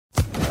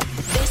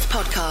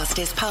podcast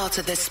is part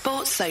of the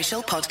Sports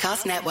Social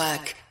Podcast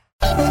Network.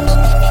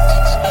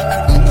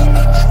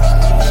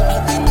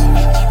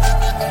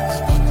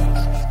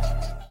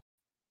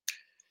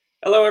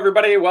 Hello,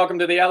 everybody. Welcome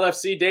to the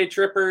LFC Day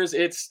Trippers.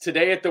 It's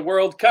Today at the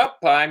World Cup.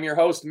 I'm your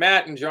host,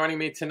 Matt, and joining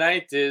me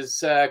tonight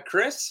is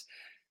Chris.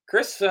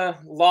 Chris,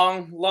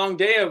 long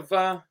day of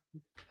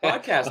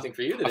podcasting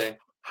for you today.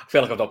 I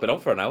feel like I've not been on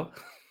for an hour.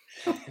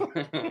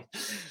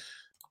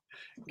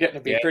 Getting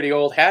to be pretty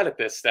old hat at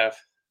this stuff.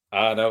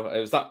 I know. It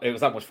was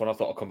that much fun. I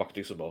thought I'd come back and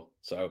do some more.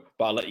 But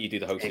I'll let you do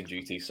the hosting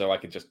duty so I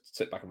can just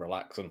sit back and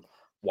relax and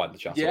wind the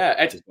chat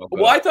up.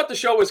 Well, I thought the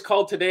show was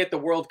called Today at the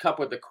World Cup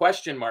with a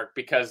question mark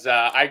because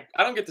I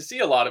don't get to see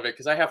a lot of it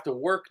because I have to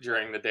work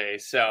during the day.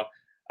 So,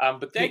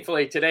 but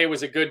thankfully today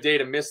was a good day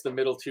to miss the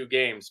middle two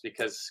games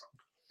because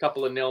a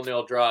couple of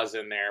 0-0 draws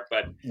in there.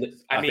 But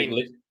I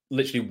mean,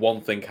 literally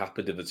one thing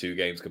happened in the two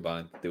games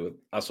combined.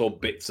 I saw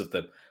bits of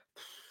them.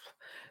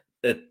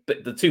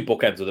 The two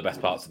bookends were the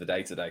best parts of the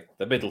day today.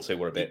 The middle two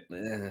were a bit.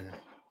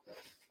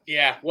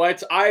 Yeah, well,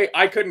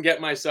 I couldn't get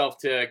myself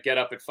to get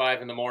up at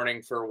 5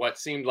 a.m. for what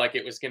seemed like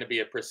it was going to be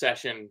a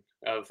procession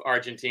of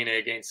Argentina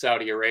against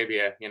Saudi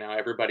Arabia. You know,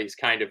 everybody's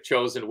kind of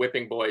chosen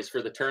whipping boys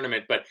for the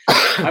tournament. But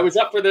I was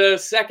up for the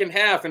second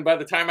half, and by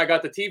the time I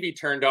got the TV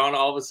turned on,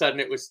 all of a sudden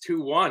it was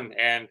 2-1.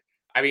 And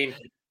I mean,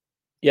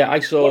 I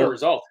saw what a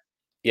result.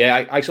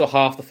 Yeah, I saw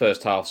half the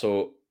first half.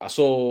 So I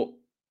saw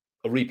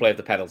a replay of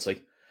the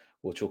penalty,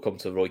 which will come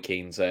to Roy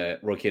Keane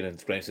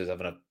and Francis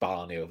having a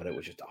Barney over it,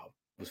 which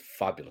was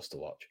fabulous to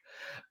watch.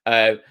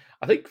 I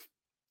think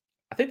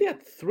they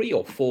had 3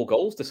 or 4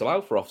 goals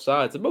disallowed for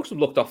offsides, and most of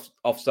them looked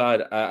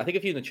offside. I think a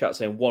few in the chat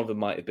saying one of them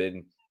might have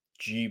been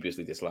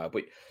dubiously disallowed,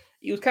 but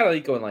he was kind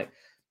of going like,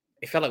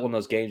 it felt like one of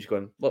those games you're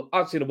going, look,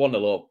 Argentina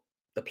 1-0 up,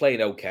 they're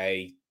playing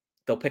okay,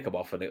 they'll pick them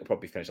off and it'll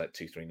probably finish like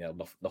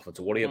 2-3-0, nothing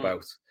to worry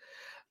about.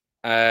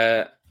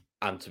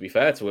 And to be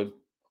fair to him,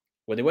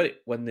 when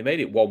they made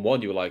it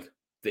 1-1, you were like,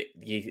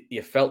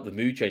 you felt the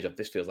mood change of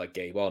this feels like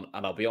game on.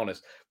 And I'll be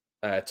honest,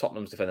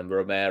 Tottenham's defender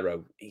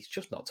Romero, he's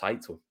just not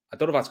tight to him. I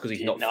don't know if that's because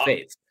he's not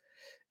fit.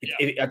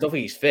 I don't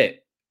think he's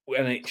fit,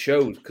 and it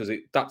showed because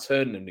that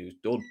turn and he was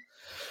done.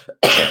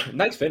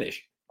 Nice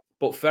finish,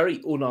 but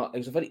it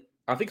was a very.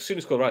 I think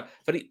Suna scored right.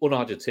 Very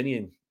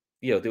un-Argentinian.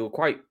 You know, they were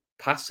quite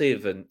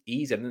passive and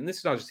easy. And this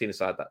is an Argentina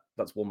side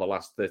that's won the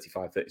last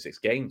 35, 36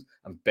 games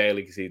and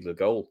barely conceded a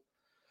goal.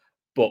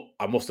 But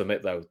I must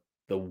admit, though,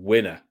 the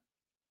winner,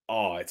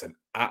 it's an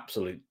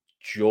absolute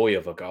joy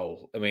of a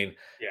goal. I mean,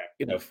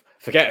 you know,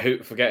 forget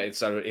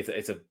it's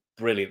a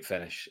brilliant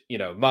finish. You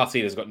know,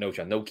 Martinez got no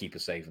chance, no keeper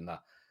saving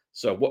that.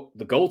 So what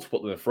the goal to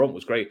put them in front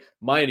was great.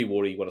 My only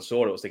worry when I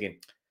saw it was thinking,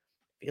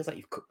 feels like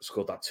you've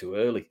scored that too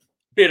early.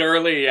 Bit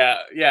early,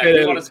 yeah.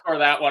 If you want to score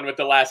that one with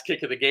the last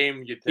kick of the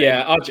game, you'd think.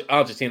 Yeah,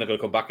 Argentina are going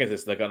to come back into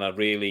this. They're going to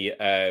really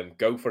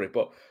go for it.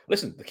 But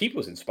listen, the keeper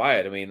was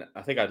inspired. I mean,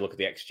 I think I'd look at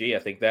the XG. I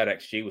think their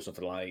XG was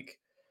something like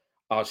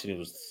Argentina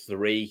was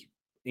 3,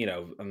 you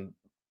know, and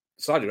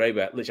Saudi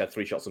Arabia literally had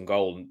 3 shots on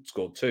goal and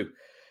scored 2.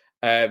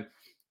 The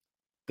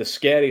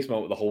scariest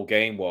moment of the whole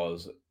game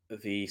was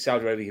the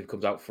Saudi Arabia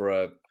comes out for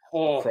a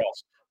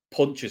cross,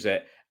 punches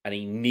it, and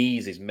he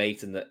knees his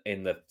mate in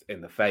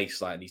the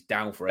face, like, and he's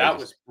down for ages. That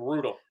was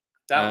brutal.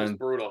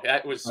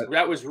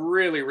 That was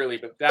really, really,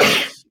 but that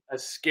was a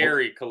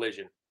scary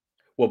collision.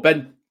 Well,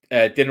 Ben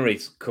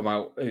Dinnery's come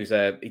out,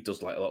 he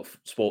does like a lot of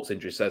sports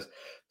injuries, says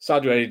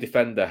Saudi Arabia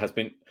defender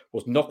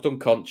was knocked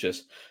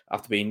unconscious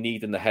after being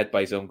kneed in the head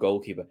by his own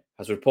goalkeeper,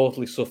 has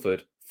reportedly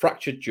suffered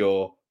fractured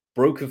jaw,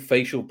 broken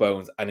facial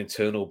bones, and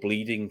internal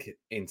bleeding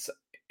in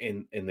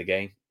the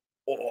game.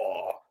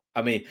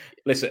 I mean,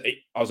 listen,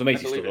 I was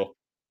amazed he stood up.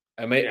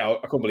 I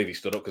couldn't believe he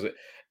stood up because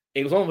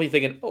it was only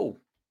thinking,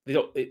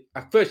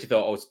 at first you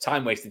thought, it's a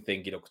time wasting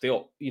thing, you know, because they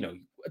all, you know,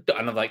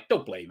 and I'm like,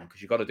 don't blame him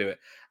because you got to do it.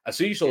 As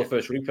soon as you saw the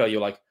first replay, you're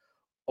like,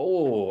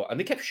 and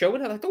they kept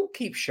showing it. Like, don't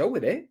keep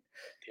showing it.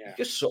 Yeah.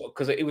 Just sort of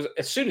because it was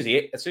as soon as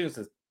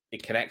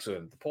it connects with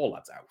him, the poor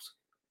lad's out,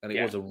 and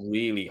it was a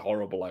really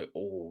horrible. Like,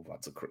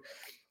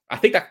 I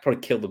think that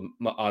probably killed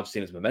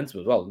Argentina's momentum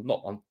as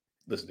well.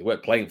 Listen, they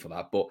weren't playing for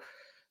that, but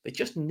they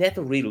just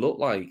never really looked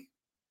like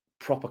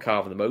proper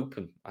carving them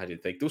open. I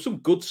didn't think there was some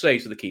good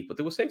saves of the keeper.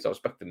 There were saves I was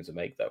expecting him to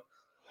make though.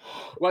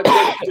 Well,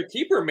 the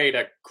keeper made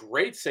a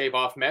great save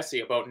off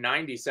Messi about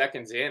 90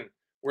 seconds in,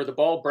 where the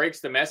ball breaks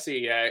to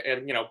Messi,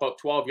 about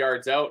 12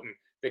 yards out, and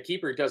the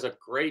keeper does a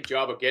great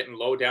job of getting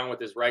low down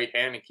with his right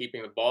hand and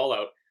keeping the ball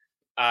out.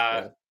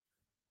 I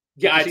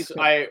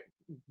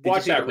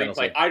watched that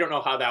replay. I don't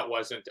know how that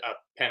wasn't a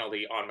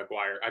penalty on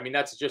Maguire. I mean,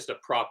 that's just a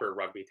proper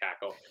rugby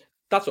tackle.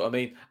 That's what I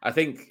mean. I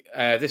think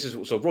this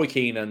is so. Roy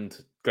Keane and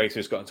Greg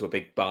Smith got into a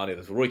big barney.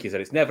 Roy Keane said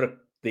it's never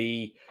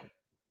the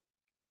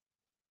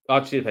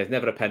Argentina player is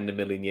never a pen in a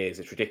million years.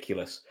 It's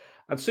ridiculous.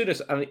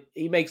 And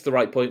he makes the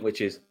right point, which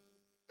is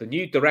the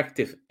new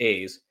directive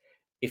is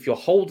if you're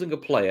holding a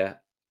player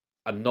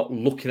and not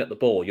looking at the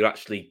ball, you're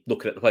actually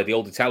looking at the player. The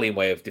old Italian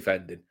way of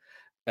defending,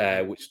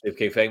 which they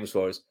became famous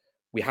for, is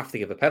we have to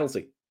give a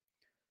penalty.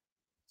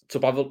 So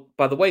by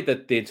the way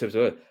that the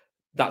interpreter,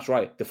 that's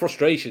right. The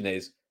frustration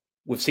is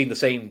we've seen the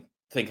same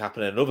thing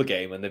happen in another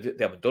game and they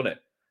haven't done it.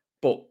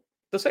 But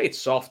they'll say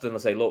it's soft and they'll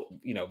say, look,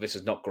 this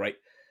is not great.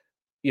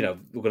 We're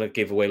going to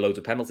give away loads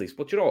of penalties.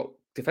 But you know what?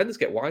 Defenders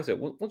get wiser.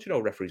 Once you know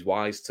a referee's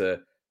wise to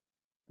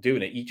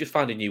doing it, you just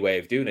find a new way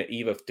of doing it.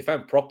 Either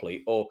defend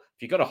properly, or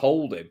if you're going to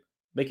hold him,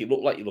 make it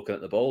look like you're looking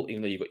at the ball,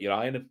 even though you've got your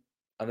eye on him,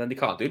 and then they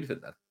can't do anything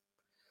then.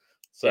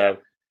 So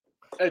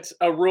it's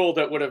a rule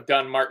that would have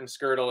done Martin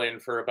Skirtle in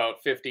for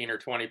about 15 or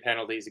 20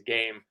 penalties a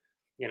game,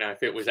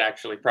 if it was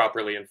actually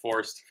properly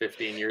enforced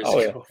 15 years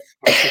ago.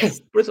 Yeah.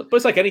 but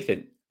it's like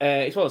anything.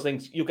 It's one of those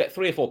things, you'll get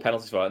 3 or 4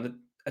 penalties for it, and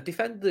a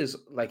defender's,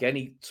 like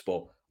any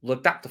sport, will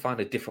adapt to find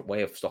a different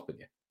way of stopping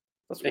you.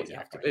 That's what you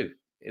have to do.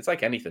 It's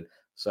like anything.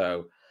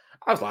 So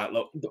I was like,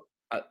 look,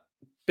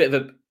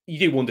 you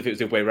do wonder if it was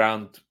the other way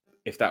around,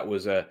 if that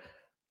was an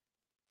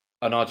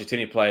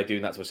Argentinian player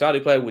doing that to a Saudi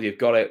player, would he have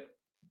got it?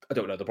 I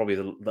don't know. There probably is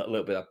a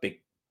little bit of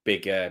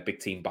big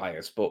team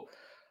bias. But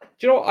do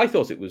you know what? I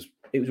thought it was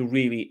a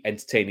really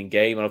entertaining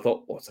game. And I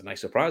thought, it's a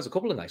nice surprise. A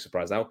couple of nice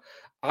surprises now.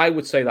 I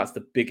would say that's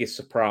the biggest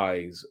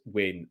surprise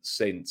win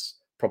since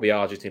probably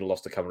Argentina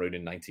lost to Cameroon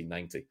in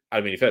 1990.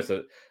 I mean,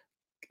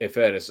 in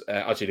fairness,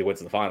 Argentina went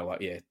to the final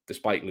that year,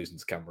 despite losing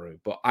to Cameroon.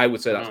 But I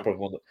would say that's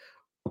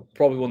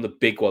probably one of the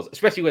big ones,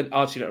 especially when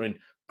Argentina are in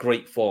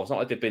great form. It's not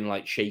like they've been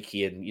like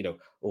shaky and,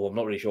 I'm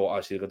not really sure what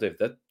Argentina are going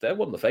to do. They're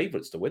one of the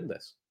favourites to win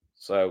this.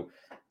 So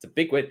it's a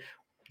big win.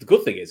 The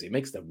good thing is it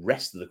makes the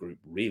rest of the group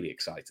really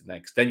exciting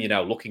next. Then you're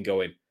now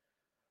going,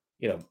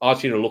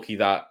 Argentina are lucky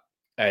that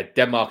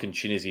Denmark and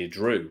Tunisia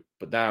drew,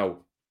 but now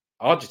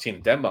Argentina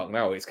and Denmark,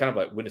 now it's kind of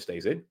like winner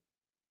stays in,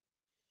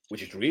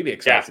 which is really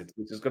exciting. Yeah.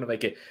 Which is going to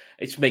make it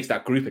makes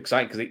that group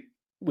exciting because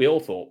we all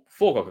thought,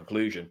 foregone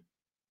conclusion,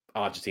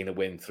 Argentina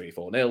win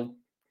 3-4-0,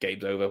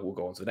 game's over, we'll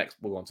go on to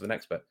the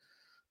next bit.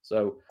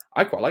 So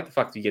I quite like the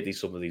fact that you get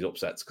some of these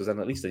upsets because then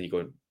at least you're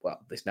going, well,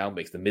 this now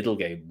makes the middle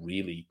game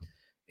really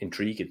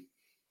intriguing.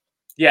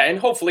 Yeah, and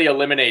hopefully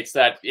eliminates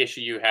that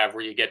issue you have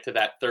where you get to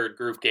that third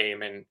group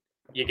game and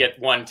you get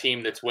one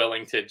team that's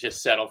willing to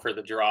just settle for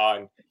the draw,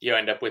 and you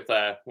end up with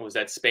what was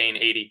that, Spain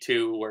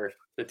 82, where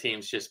the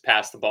teams just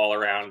pass the ball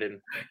around.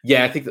 And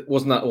yeah, I think that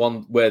wasn't that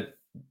one where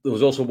there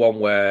was also one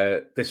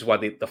where this is why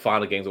the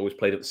final games always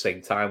played at the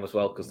same time as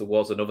well, because there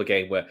was another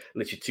game where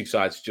literally two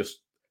sides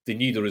they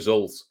knew the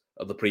results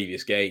of the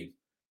previous game,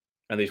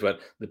 and they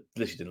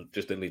just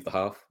didn't leave the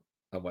half.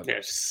 And went,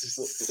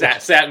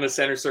 sat in the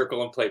center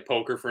circle and played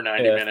poker for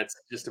 90 minutes,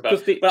 just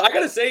about. But I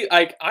gotta say,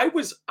 I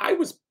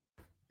was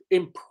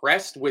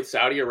impressed with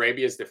Saudi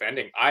Arabia's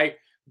defending.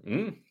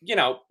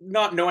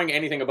 Not knowing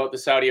anything about the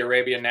Saudi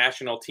Arabia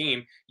national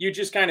team, you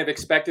just kind of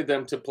expected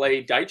them to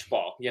play Deitch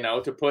ball,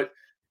 to put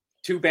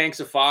 2 banks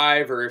of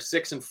 5 or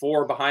 6 and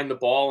 4 behind the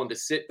ball and to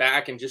sit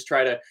back and just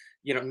try to,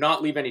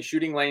 not leave any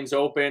shooting lanes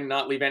open,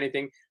 not leave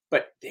anything.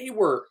 But they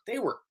were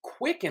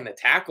quick in the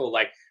tackle.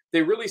 Like,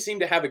 they really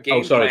seemed to have a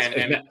game plan.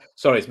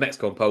 It's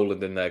Mexico and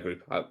Poland in their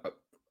group. I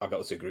got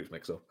the 2 groups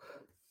mixed up.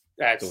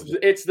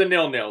 It's the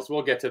 0-0s.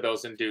 We'll get to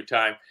those in due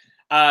time.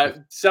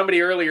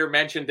 Somebody earlier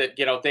mentioned that,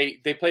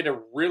 they played a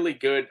really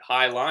good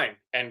high line,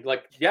 and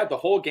the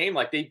whole game,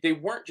 they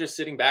weren't just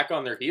sitting back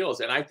on their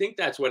heels. And I think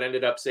that's what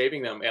ended up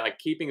saving them and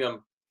keeping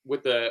them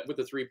with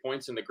the 3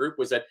 points in the group,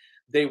 was that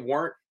they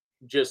weren't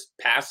just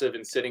passive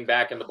and sitting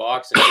back in the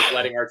box and just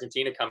letting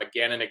Argentina come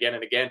again and again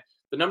and again.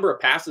 The number of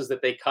passes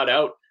that they cut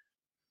out,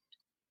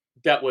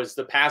 that was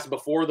the pass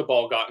before the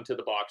ball got into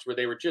the box, where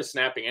they were just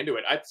snapping into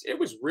it. It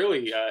was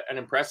really an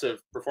impressive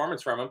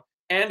performance from them.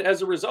 And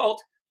as a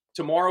result,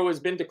 tomorrow has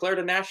been declared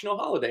a national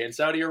holiday in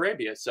Saudi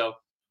Arabia. So,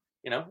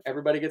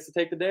 everybody gets to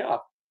take the day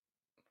off.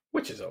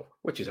 Which is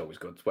always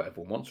good. It's what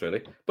everyone wants,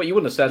 really. But you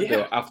wouldn't have said,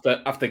 though,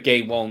 after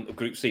game 1 of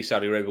Group C,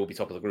 Saudi Arabia will be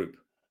top of the group.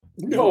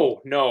 No.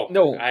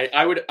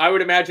 I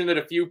would imagine that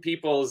a few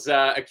people's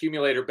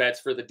accumulator bets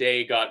for the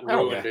day got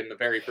ruined in the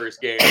very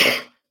first game.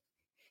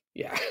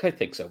 Yeah, I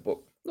think so. But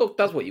look,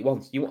 that's what you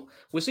want.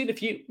 We're seeing a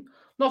few,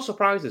 not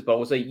surprises, but I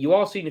would say you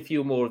are seeing a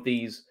few more of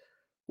these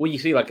where you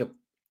see an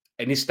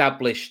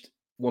established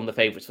one of the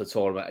favourites for the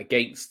tournament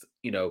against,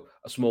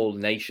 a small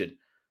nation.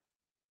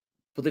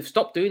 But they've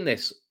stopped doing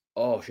this.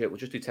 Oh shit, we'll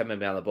just do 10 men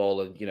behind the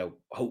ball and,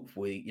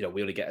 hopefully,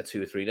 we only get a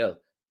 2 or 3-0.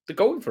 They're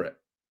going for it.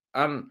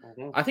 And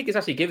I think it's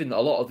actually giving a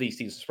lot of these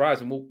teams a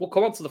surprise. And we'll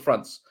come on to the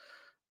France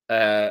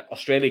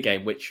Australia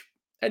game, which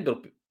ended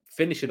up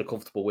finishing a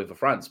comfortable win for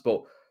France.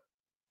 But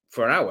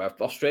for an hour,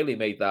 Australia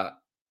made that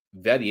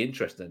very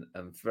interesting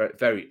and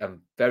very,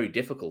 very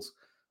difficult.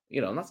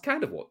 And that's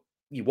kind of what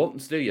you want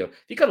them to do. If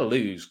you're going to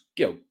lose,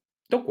 don't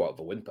go out of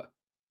a whimper.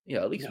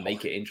 At least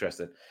make it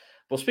interesting.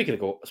 But speaking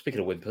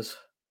of whimpers.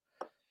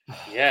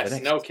 Yes,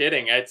 no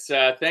kidding. It's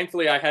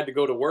thankfully I had to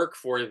go to work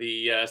for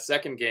the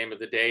second game of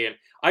the day, and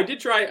I did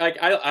try.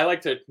 I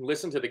like to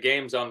listen to the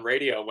games on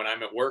radio when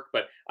I'm at work,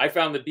 but I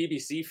found the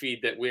BBC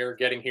feed that we're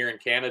getting here in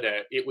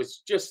Canada. It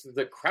was just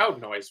the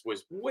crowd noise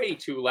was way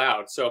too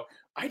loud, so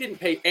I didn't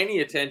pay any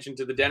attention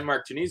to the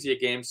Denmark-Tunisia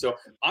game. So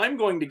I'm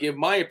going to give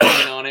my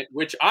opinion on it,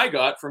 which I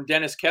got from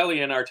Dennis Kelly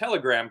in our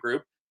Telegram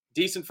group.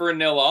 Decent for a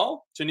 0-0.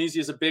 Tunisia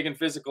is a big and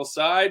physical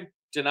side.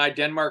 denied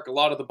Denmark a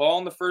lot of the ball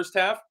in the first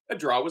half, a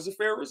draw was a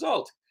fair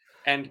result.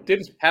 And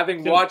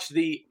having did- watched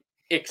the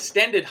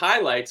extended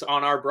highlights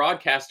on our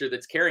broadcaster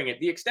that's carrying it,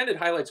 the extended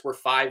highlights were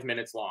 5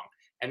 minutes long.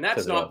 And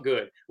that's not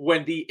good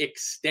when the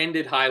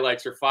extended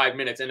highlights are 5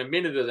 minutes. And a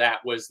minute of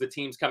that was the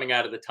teams coming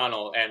out of the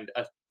tunnel and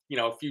a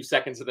few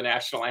seconds of the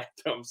national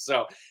anthem.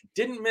 So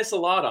didn't miss a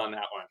lot on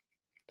that one.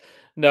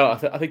 No,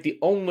 I think the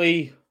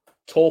only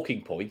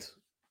talking point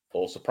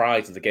or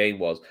surprise of the game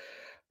was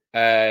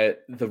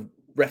the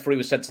referee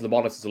was sent to the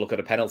monitor to look at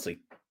a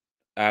penalty.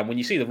 When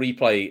you see the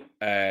replay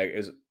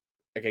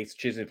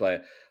against the Chisney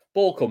player,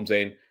 ball comes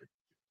in,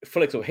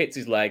 flicks up, hits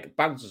his leg,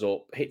 bounces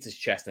up, hits his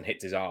chest, and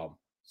hits his arm.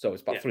 So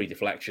it's about 3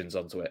 deflections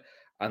onto it.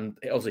 And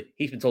obviously,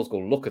 he's been told to go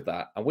look at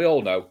that. And we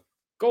all know,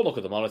 go look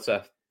at the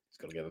monitor. He's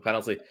going to give a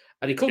penalty.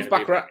 And he comes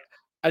back around,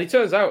 and he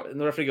turns out, and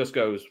the referee just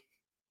goes,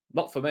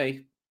 not for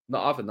me,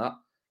 not having that.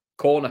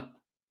 Corner.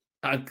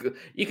 And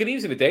you can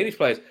even see the Danish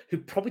players who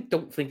probably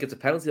don't think it's a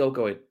penalty, all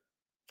going,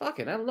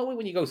 fucking hell, no way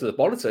when you go to the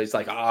monitor, it's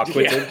like,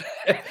 quit him.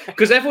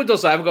 Because everyone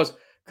does that. Everyone goes,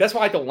 that's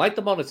why I don't like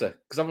the monitor.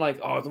 Because I'm like,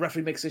 the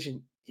referee makes a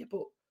decision. Yeah,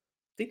 but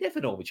they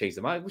never normally change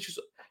their mind,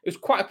 it was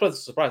quite a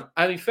pleasant surprise.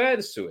 And in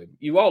fairness to him,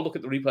 you all look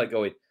at the replay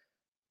going,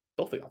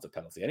 don't think that's a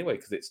penalty anyway,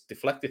 because it's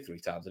deflected 3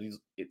 times. And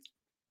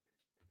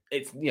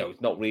it's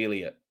not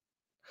really a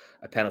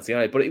penalty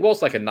anyway. But it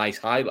was like a nice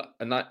highlight,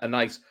 a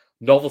nice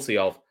novelty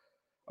of,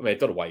 I mean, I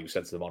don't know why you were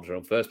sent to the monitor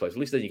in the first place. At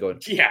least then you're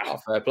going,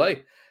 fair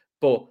play.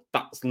 But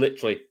that's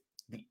literally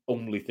the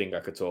only thing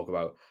I could talk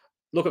about.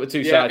 Look at the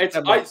two sides.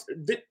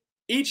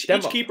 Each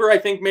keeper, I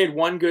think, made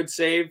one good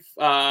save.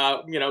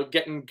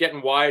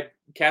 Getting wide.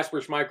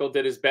 Kasper Schmeichel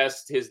did his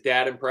best, his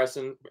dad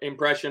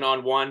impression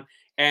on one.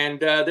 And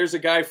there's a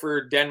guy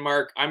for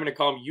Denmark. I'm going to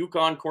call him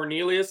Yukon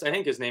Cornelius. I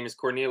think his name is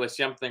Cornelius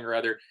something or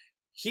other.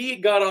 He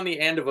got on the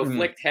end of a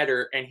flicked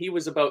header, and he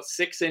was about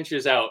 6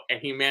 inches out,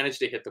 and he managed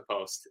to hit the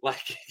post.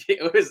 Like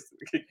it was.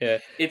 Yeah.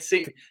 It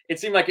seemed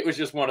like it was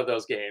just one of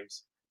those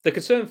games. The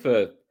concern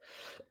for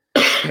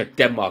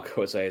Denmark, I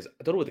would say, is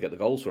I don't know where to get the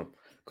goals from.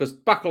 Because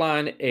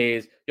backline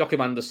is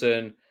Joachim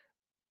Andersen,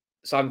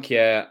 Sam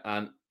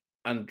Kjær,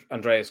 and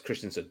Andreas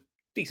Christensen.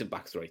 Decent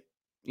back three.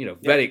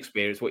 Very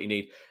experienced, what you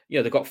need.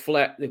 They've got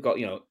Flet, they've got,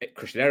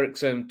 Christian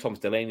Eriksen, Thomas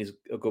Delaney's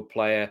a good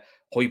player,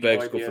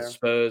 Højbjerg's good for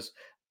Spurs.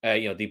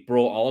 They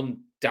brought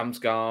on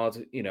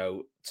Damsgaard,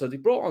 so they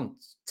brought on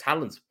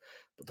talent.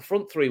 But the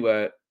front three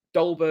were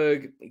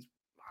Dolberg, he's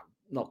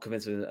not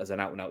convincing as an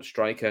out-and-out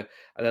striker.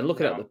 And then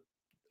looking at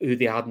who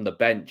they had on the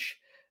bench,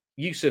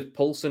 Yusuf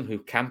Poulsen, who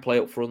can play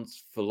up front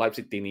for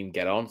Leipzig, didn't even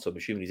get on, so I'm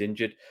assuming he's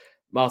injured.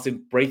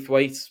 Martin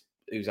Braithwaite,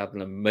 who's had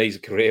an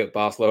amazing career at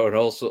Barcelona and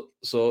all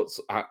sorts.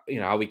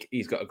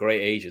 He's got a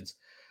great agent.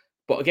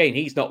 But again,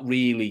 he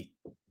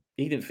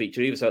didn't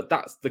feature either. So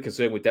that's the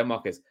concern with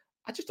Denmark is,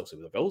 I just don't see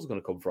where the goals are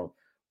going to come from,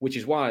 which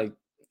is why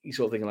you're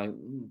sort of thinking like,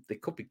 they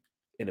could be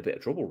in a bit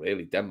of trouble,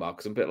 really, Denmark.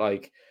 Because I'm a bit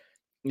like,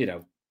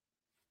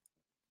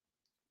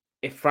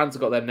 if France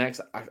have got them next,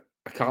 I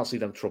can't see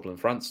them troubling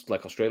France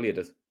like Australia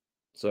did.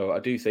 So I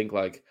do think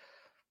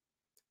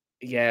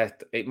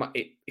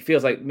it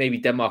feels like maybe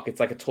Denmark, it's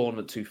like a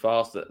tournament too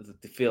fast.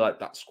 That they feel like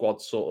that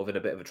squad's sort of in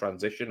a bit of a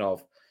transition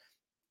of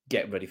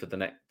getting ready for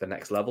the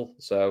next level.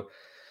 So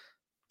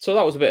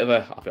that was a bit of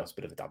a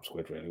damn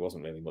squid, really. It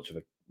wasn't really much of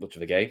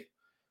a game.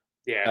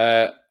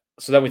 Yeah.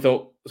 So then we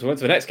went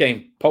to the next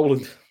game,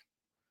 Poland,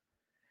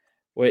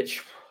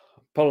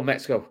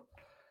 Mexico.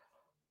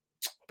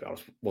 To be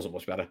honest, wasn't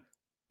much better.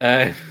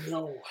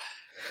 No.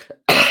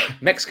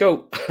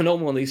 Mexico,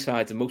 normally on these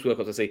sides, and most World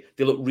Cups I see,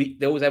 they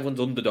always everyone's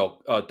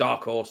underdog,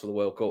 dark horse for the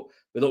World Cup.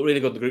 They look really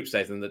good in the group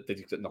stage, and they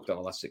get knocked out in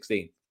the last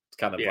 16. It's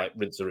kind of like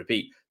rinse and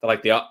repeat. They're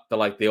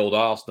like the old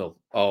Arsenal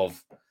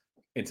of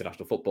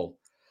international football.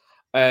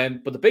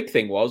 But the big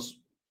thing was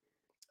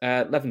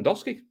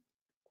Lewandowski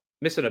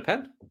missing a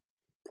pen.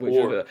 To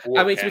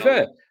be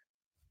fair,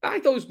 I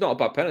thought it was not a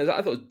bad penalty. I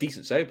thought it was a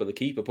decent save by the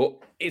keeper, but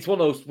it's one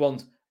of those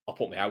ones. I'll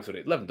put my house on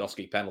it.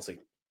 Lewandowski penalty,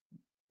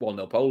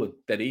 1-0 Poland,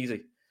 dead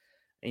easy.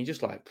 And you're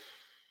just like,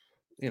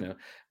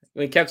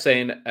 Kev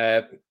saying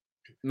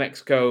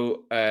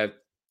Mexico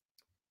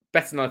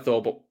better than I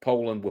thought, but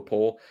Poland were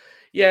poor.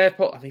 Yeah,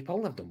 Poland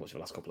haven't done much in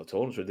the last couple of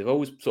tournaments. They've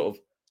always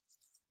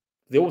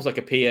they always like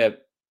appear,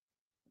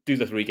 do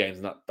the 3 games,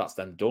 and that's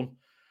then done.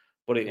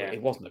 But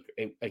it wasn't.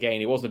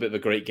 It wasn't a bit of a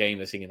great game.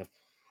 They're thinking,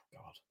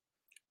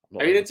 God.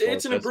 I mean,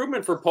 it's an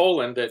improvement for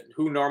Poland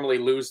who normally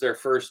lose their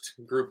first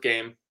group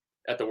game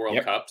at the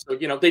World Cup. So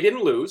they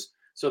didn't lose,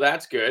 so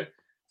that's good.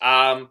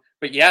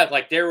 But yeah,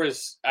 like there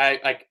was,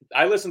 I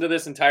listened to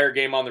this entire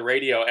game on the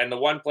radio, and the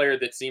one player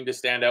that seemed to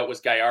stand out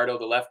was Gallardo,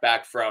 the left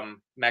back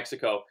from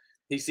Mexico.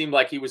 He seemed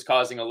like he was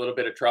causing a little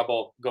bit of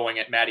trouble going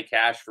at Matty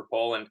Cash for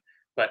Poland.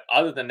 But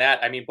other than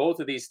that, I mean, both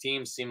of these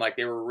teams seemed like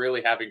they were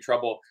really having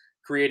trouble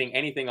creating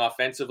anything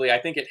offensively. I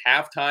think at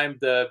halftime,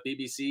 the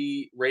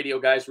BBC radio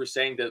guys were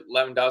saying that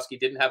Lewandowski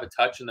didn't have a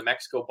touch in the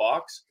Mexico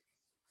box.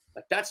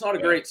 Like, that's not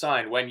a great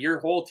sign when your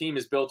whole team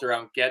is built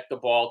around get the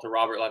ball to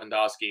Robert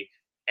Lewandowski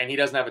and he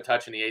doesn't have a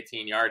touch in the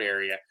 18-yard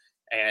area.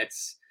 And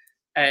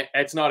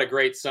it's not a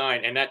great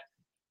sign. And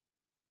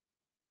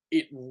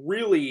it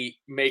really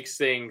makes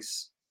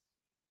things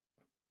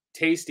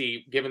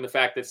tasty, given the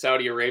fact that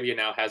Saudi Arabia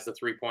now has the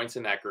 3 points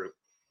in that group.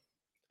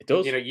 It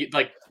does.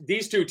 Like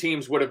these two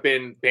teams would have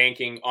been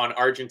banking on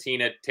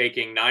Argentina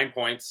taking 9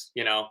 points.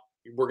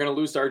 We're going to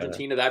lose to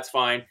Argentina. That's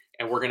fine.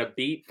 And we're going to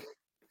beat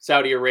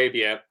Saudi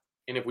Arabia.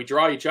 And if we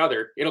draw each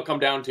other, it'll come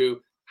down to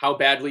how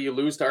badly you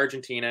lose to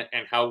Argentina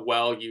and how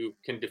well you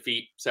can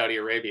defeat Saudi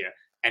Arabia.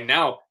 And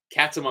now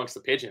cats amongst the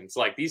pigeons.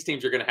 Like these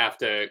teams are going to have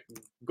to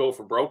go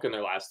for broke in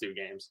their last 2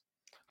 games.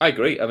 I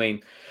agree. I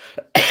mean,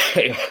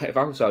 if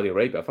I'm Saudi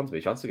Arabia, I fancy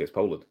a chance against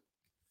Poland.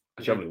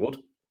 I generally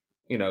would.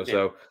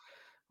 So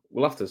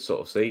we'll have to sort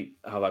of see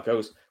how that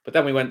goes. But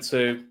then we went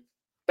to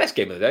best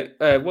game of the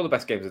day. One of the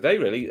best games of the day,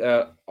 really.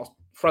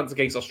 France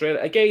against Australia.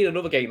 Again,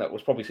 another game that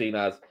was probably seen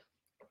as a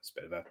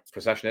bit of a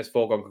processionist,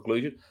 foregone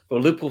conclusion. From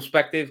a Liverpool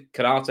perspective,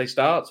 Konate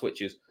starts,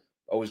 which is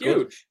always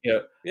huge.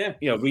 Good.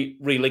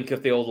 Relink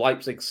of the old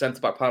Leipzig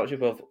centre-back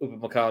partnership of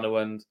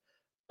Upamecano and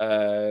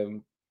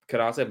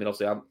Konate. I mean,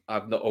 obviously,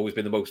 I've not always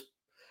been the most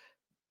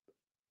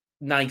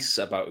nice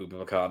about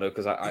Upamecano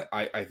because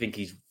I think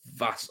he's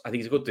vast. I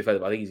think he's a good defender,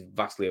 but I think he's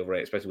vastly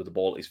overrated, especially with the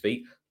ball at his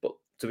feet. But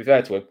to be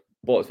fair to him,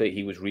 ball at his feet,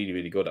 he was really,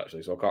 really good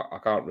actually. So I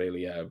can't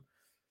really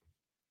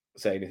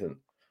say anything.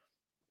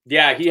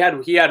 Yeah, he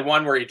had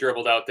one where he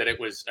dribbled out that it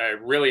was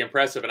really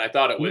impressive, and I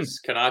thought it was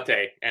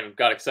Konate, and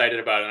got excited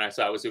about it. And I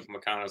saw it was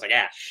Upamecano. I was like,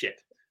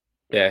 shit.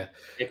 Yeah,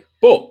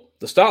 but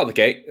the start of the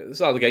game,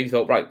 you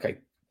thought, right, okay,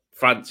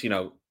 France,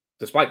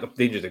 despite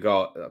the injuries they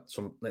got,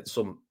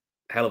 some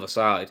hell of a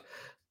side.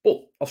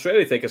 But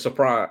Australia take a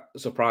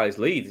surprise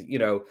lead.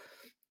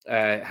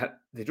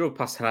 They drove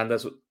past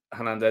Hernandez,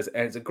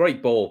 and it's a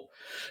great ball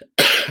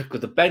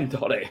because the bend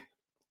on it,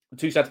 the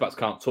 2 centre backs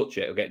can't touch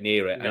it or get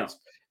near it, and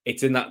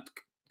it's in that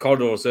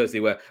corridor of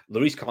certainty where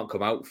Lloris can't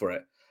come out for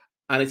it.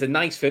 And it's a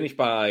nice finish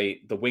by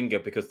the winger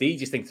because the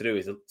easiest thing to do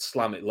is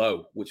slam it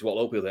low, which is what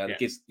Lope did, and it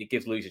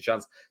gives Lloris a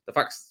chance. The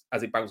fact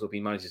as it bounces up, he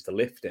manages to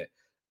lift it.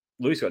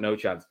 Lloris got no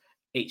chance.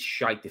 It's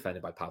shite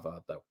defended by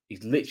Pavard, though. He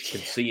literally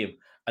can see him,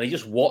 and he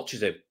just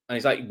watches him, and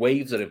he's like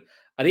waves at him.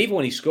 And even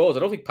when he scores, I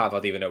don't think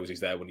Pavard even knows he's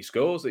there when he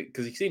scores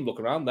because he seemed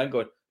looking around then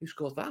going, "Who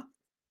scores that?"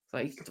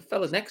 It's like the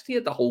fella's next to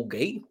you the whole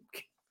game.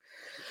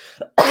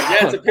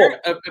 Yeah, it's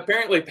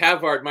apparently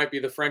Pavard might be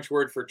the French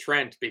word for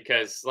Trent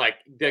because, like,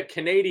 the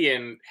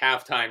Canadian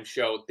halftime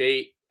show,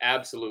 they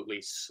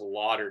absolutely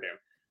slaughtered him.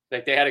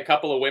 Like, they had a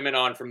couple of women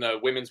on from the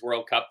Women's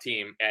World Cup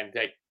team, and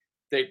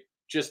they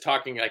just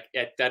talking like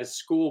that is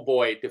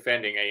schoolboy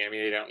defending. I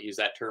mean, they don't use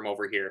that term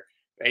over here.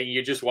 And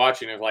you're just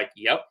watching it like,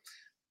 yep.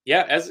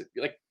 Yeah,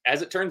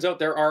 as it turns out,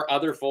 there are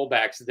other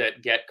fullbacks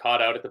that get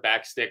caught out at the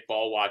back stick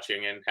ball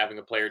watching and having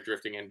a player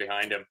drifting in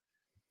behind him.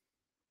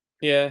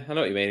 Yeah, I know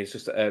what you mean. It's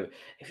just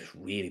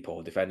really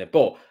poor defending.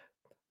 But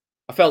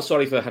I felt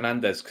sorry for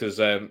Hernandez because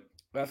at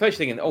first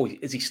thinking,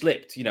 is he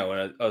slipped?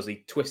 Or has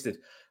he twisted?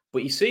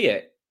 But you see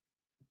it,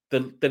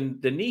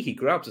 the knee he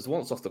grabs is the one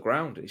that's off the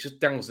ground. It's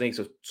just down his knee,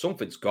 so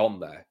something's gone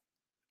there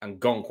and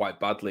gone quite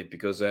badly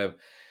because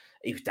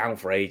he was down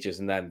for ages,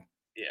 and then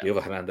the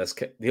other Hernandez.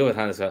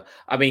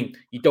 I mean,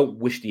 you don't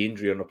wish the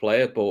injury on a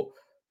player, but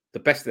the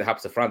best thing that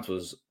happened to France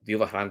was the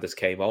other Hernandez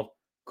came on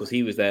because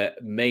he was their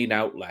main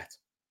outlet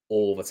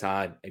all the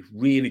time. He's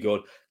really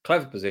good,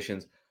 clever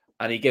positions,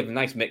 and he gave a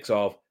nice mix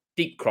of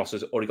deep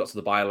crosses, or he got to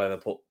the byline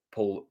and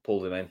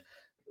pulled him in.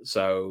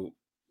 So,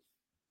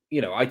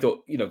 I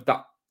thought,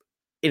 that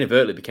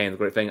inadvertently became the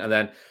great thing. And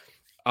then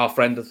our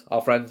friend,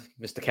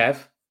 Mr. Kev,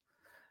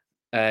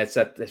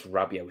 said this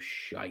Rabiot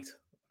shite.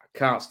 I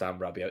can't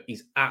stand Rabiot.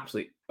 He's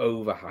absolutely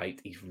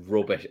overhyped. He's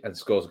rubbish and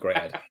scores a great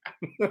head.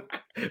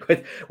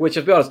 Which,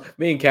 to be honest,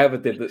 me and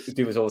Kev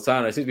do this all the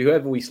time. It seems to be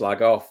whoever we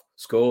slag off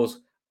scores.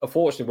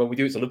 Unfortunately, when we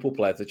do it to Liverpool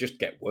players, they just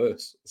get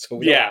worse. So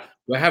we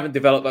haven't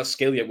developed that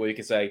skill yet where you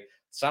can say,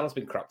 Salah's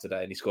been crap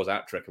today and he scores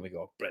out trick, and we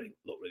go, brilliant,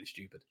 look really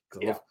stupid.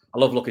 I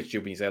love looking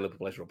stupid when you say Liverpool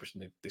players rubbish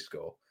and they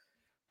score.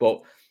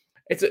 But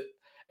it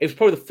was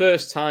probably the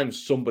first time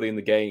somebody in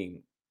the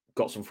game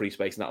got some free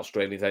space in that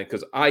Australian team,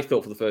 because I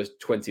thought for the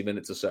first 20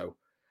 minutes or so,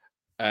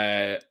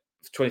 20,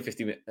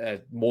 15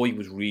 minutes, Moy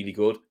was really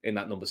good in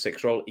that number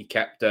 6 role. He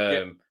kept...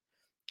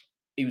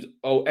 He was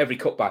every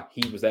cutback,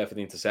 he was there for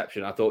the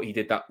interception. I thought he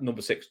did that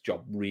number 6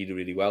 job really,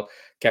 really well.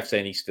 Kev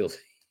saying he's still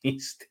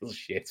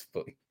shit,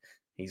 but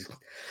he's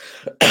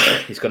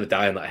going to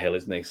die on that hill,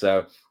 isn't he?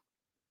 So,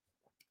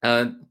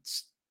 and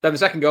then the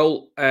second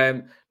goal,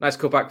 nice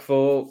cutback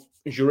for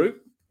Giroud.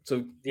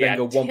 So then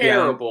go one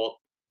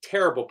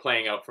terrible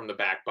playing out from the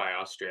back by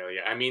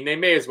Australia. I mean, they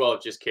may as well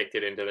have just kicked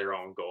it into their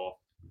own goal.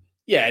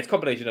 Yeah, it's a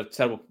combination of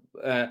terrible.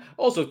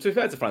 Also, to be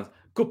fair to France,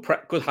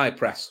 good high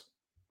press.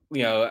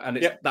 And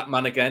it's that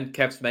man again,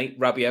 Kev's mate,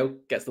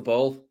 Rabiot, gets the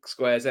ball,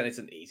 squares in. It's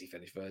an easy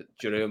finish for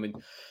Giroud. I mean,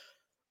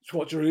 it's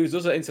what Giroud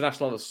does at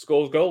international,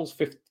 scores goals,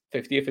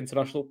 50th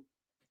international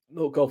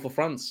goal for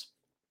France.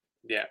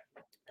 Yeah.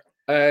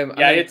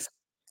 It's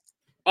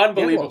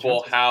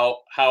unbelievable how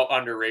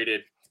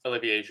underrated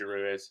Olivier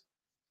Giroud is.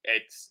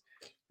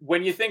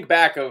 when you think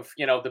back of,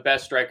 the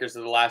best strikers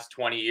of the last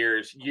 20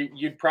 years,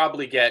 you'd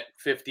probably get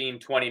 15,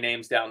 20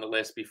 names down the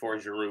list before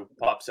Giroud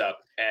pops up.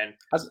 And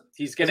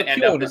he's going to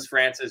end up as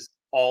France's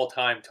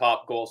all-time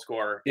top goal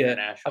scorer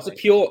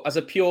internationally. As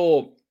a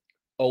pure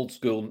old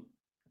school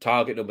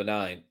target number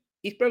 9,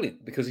 he's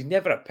brilliant because he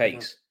never had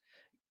pace.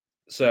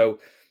 So,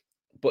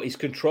 but his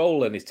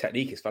control and his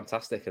technique is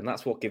fantastic, and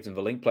that's what gives him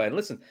the link play. And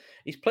listen,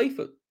 he's played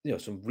for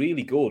some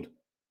really good,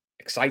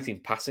 exciting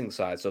passing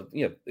sides. So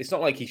it's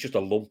not like he's just a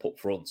lump up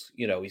front.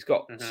 He's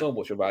got so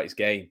much about his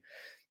game.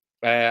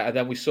 And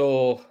then we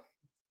saw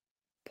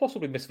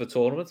possibly miss the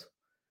tournament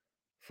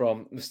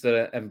from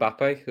Mr.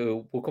 Mbappe,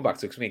 who we'll come back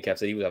to because me and Kev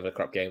said he was having a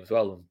crap game as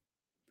well, and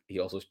he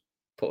also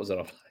put us on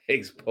our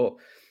legs. But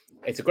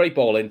it's a great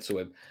ball into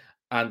him,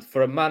 and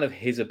for a man of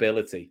his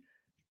ability,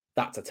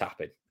 that's a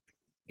tap in.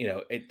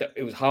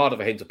 It was harder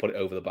for him to put it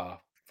over the bar.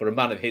 For a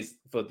man of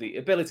for the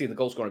ability and the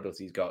goal scoring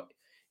ability he's got,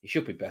 he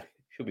should be better.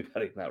 Should be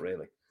better than that,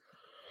 really.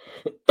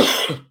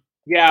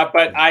 Yeah,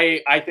 but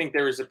I think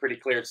there was a pretty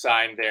clear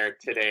sign there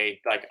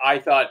today. Like I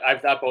thought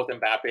both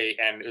Mbappe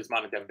and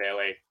Ousmane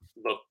Dembele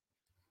looked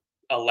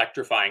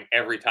electrifying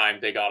every time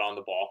they got on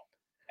the ball.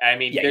 I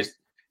mean, there's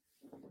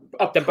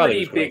a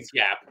pretty big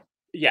gap.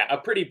 Yeah, a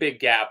pretty big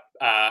gap,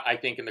 I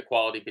think, in the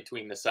quality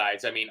between the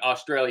sides. I mean,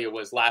 Australia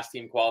was last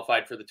team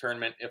qualified for the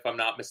tournament, if I'm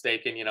not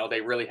mistaken.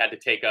 They really had to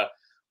take a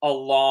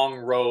long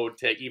road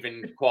to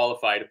even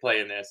qualify to play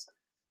in this.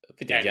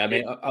 I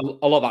mean, a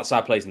lot of that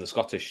side plays in the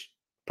Scottish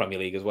Premier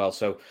League as well.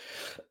 So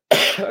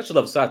that's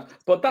another side.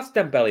 But that's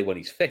Dembele when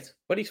he's fit.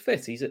 When he's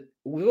fit,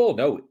 we all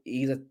know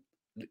he's an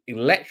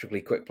electrically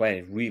quick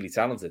player. He's really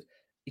talented.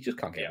 He just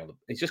can't get on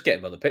he's just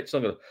getting on the pitch.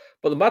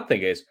 But the mad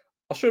thing is,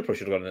 Australia probably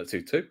should have gone in at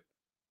 2-2.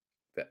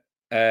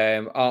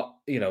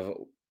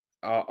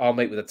 I'll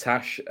mate with a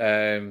Tash,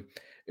 who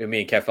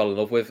me and Kev fell in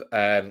love with.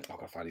 I've got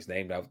to find his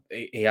name now.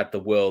 He had the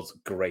world's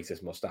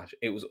greatest mustache.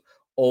 It was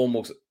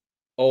almost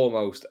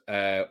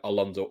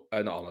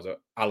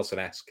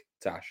Alisson-esque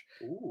Tash.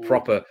 Ooh.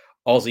 Proper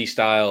Aussie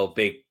style,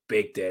 big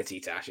dirty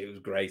Tash. It was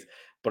great.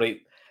 But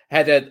he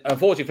headed,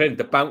 unfortunately for him,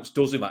 the bounce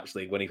does him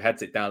actually when he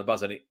heads it down the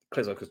buzz, and it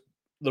clears up because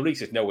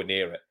Lloris is nowhere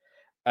near it.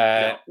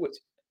 Which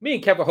me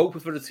and Kev were hoping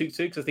for the 2-2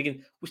 because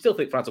we still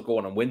think France will go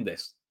on and win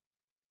this.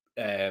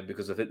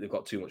 Because I think they've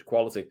got too much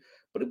quality.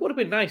 But it would have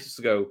been nice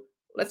to go,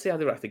 let's see how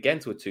they react again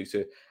to a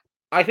 2-2.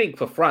 I think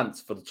for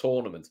France, for the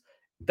tournament,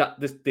 that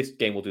this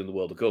game will do them the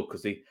world of good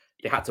because they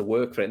had to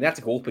work for it and they had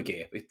to go up a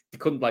gear. They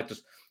couldn't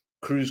just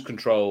cruise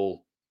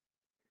control,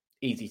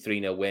 easy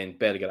 3-0 win,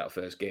 barely get out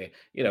first gear.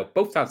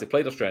 Both times they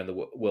played Australia in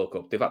the World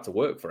Cup, they've had to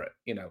work for it.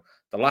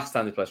 The last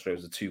time they played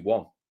Australia was a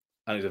 2-1.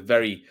 And it was a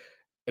very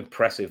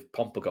impressive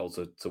Pompa goal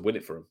to win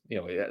it for them.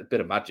 A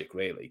bit of magic,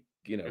 really.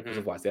 Because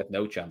otherwise they had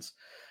no chance.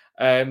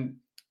 I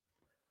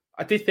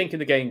did think in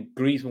the game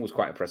Griezmann was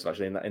quite impressive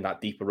actually in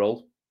that deeper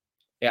role.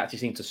 It actually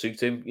seemed to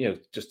suit him,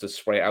 just to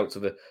spray it out to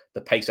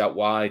the pace out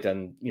wide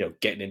and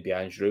getting in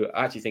behind Giroud.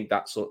 I actually think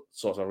that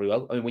sorts out really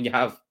well. I mean, when you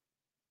have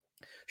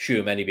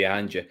Tchouaméni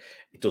behind you,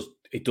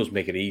 it does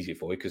make it easier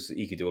for you because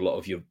he could do a lot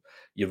of your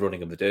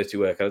running and the dirty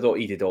work. And I thought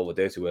he did all the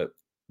dirty work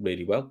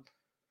really well.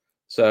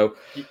 So,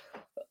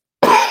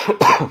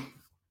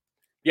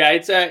 yeah,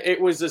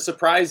 it was a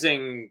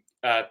surprising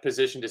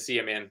position to see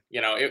him in.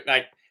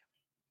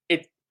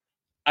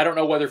 I don't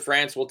know whether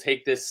France will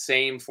take this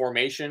same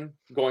formation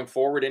going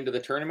forward into the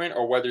tournament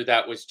or whether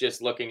that was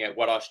just looking at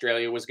what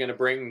Australia was going to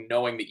bring,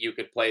 knowing that you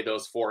could play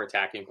those 4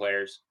 attacking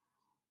players.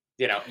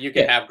 You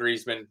can have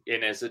Griezmann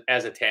in as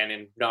a 10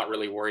 and not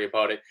really worry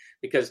about it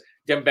because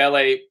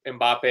Dembele,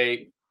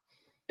 Mbappe,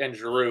 and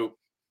Giroud,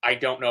 I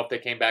don't know if they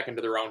came back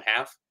into their own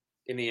half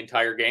in the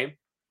entire game.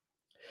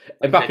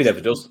 Mbappe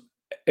never does.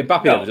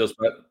 Never does,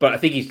 but I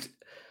think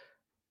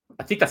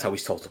that's how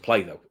he's told to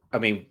play, though. I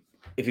mean,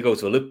 if you go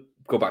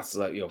back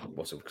to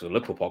what's it, because of the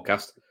Liverpool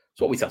podcast, it's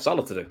what we tell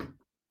Salah to do.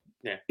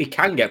 Yeah, he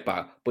can get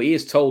back, but he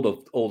is told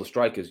of all the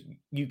strikers,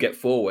 you get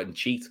forward and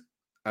cheat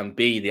and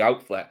be the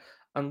outlet.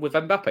 And with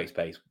Mbappe's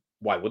pace,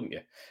 why wouldn't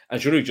you?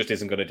 And Giroud just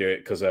isn't going to do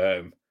it because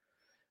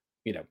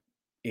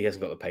he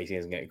hasn't got the pace, he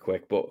isn't getting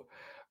quick. But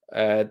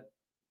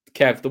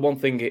Kev, the one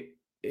thing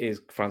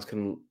is France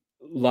can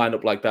line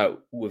up like that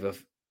with a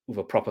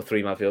proper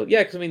 3-man field. Yeah,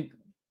 because I mean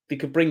they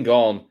could bring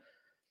on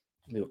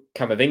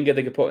Camavinga,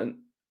 they could put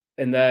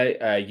in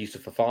there.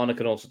 Yusuf Fofana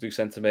can also do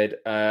centre mid.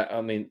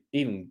 I mean,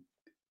 even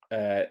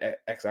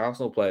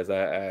ex-Arsenal players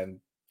there,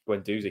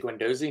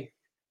 Guendouzi.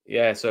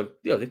 Yeah, so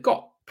they've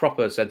got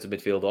proper centre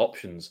midfield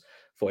options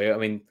for you. I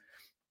mean,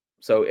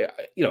 so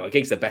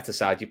against the better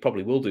side, you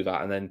probably will do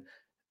that, and then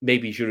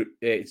maybe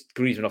it's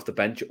Griezmann off the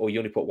bench, or you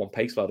only put one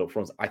pace lad up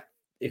front.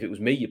 If it was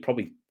me, you'd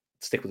probably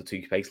stick with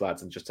the 2 pace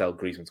lads and just tell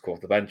Griezmann to go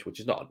off the bench, which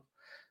is not,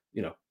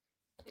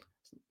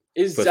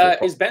 Is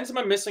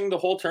Benzema missing the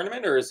whole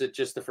tournament, or is it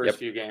just the first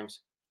few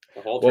games?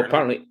 The whole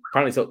tournament?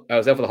 Apparently, so I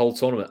was there for the whole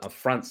tournament, and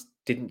France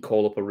didn't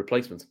call up a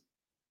replacement,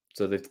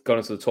 so they've gone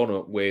into the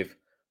tournament with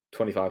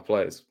 25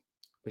 players,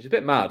 which is a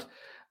bit mad.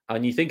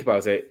 And you think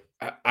about it,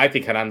 I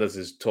think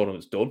Hernandez's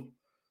tournament's done,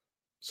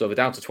 so they're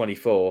down to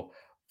 24.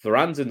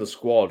 Varane's in the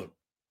squad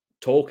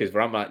talk is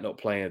Varane might not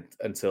play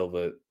until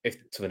to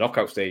the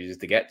knockout stages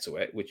to get to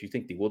it, which you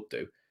think they would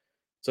do.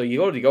 So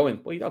you're already going,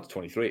 well, you're down to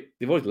 23.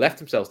 They've already left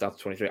themselves down to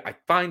 23. I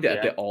find it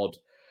a bit odd.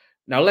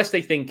 Now, unless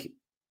they think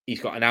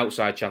he's got an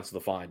outside chance of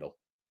the final.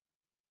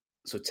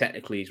 So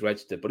technically he's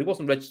registered, but he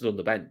wasn't registered on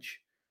the bench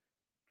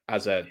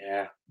as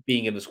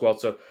being in the squad.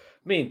 So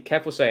me and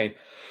Kev were saying,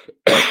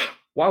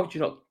 why would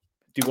you not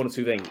do one or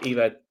two things?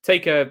 Either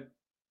take a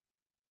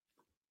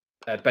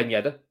Ben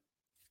Yedder.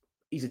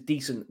 He's a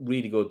decent,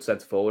 really good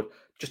centre forward.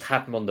 Just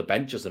have him on the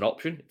bench as an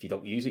option. If you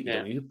don't use it, you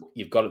don't use it.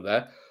 You've got it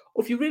there.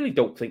 Or if you really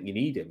don't think you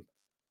need him,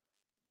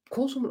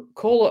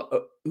 call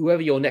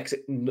whoever your next,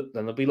 and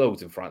there'll be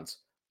loads in France,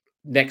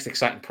 next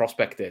exciting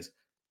prospect is.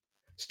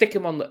 Stick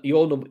him on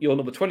your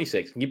number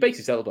 26, and you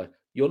basically tell the player,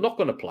 you're not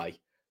going to play,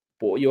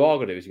 but what you are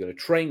going to do is you're going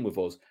to train with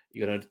us,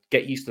 you're going to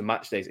get used to the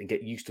match days and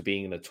get used to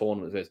being in a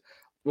tournament.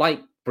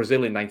 Like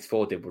Brazil in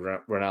 94 did with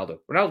Ronaldo.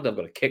 Ronaldo never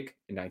got a kick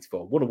in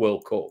 94, won a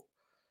World Cup,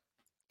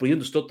 but he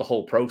understood the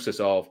whole process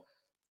of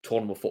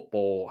tournament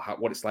football,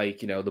 what it's like,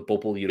 the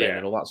bubble you're in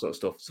and all that sort of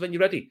stuff. So when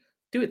you're ready,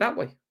 do it that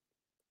way.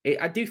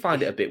 I do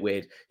find it a bit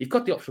weird. You've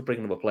got the option of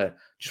bringing another player.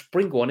 Just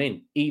bring one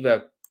in,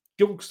 either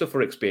youngster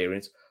for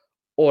experience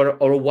or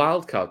a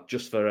wild card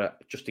just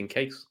in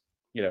case.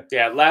 Yeah,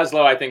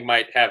 Laszlo, I think,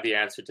 might have the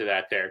answer to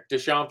that there.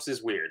 Deschamps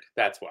is weird.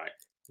 That's why.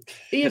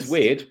 He is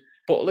weird,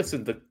 but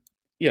listen,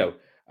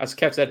 as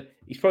Kev said,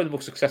 he's probably the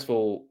most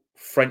successful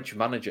French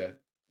manager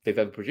they've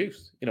ever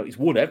produced. He's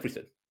won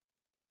everything.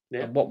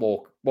 Yeah. And what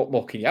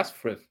more can you ask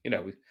for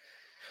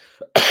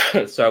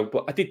him? So,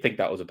 but I did think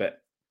that was a bit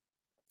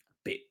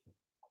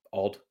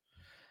odd.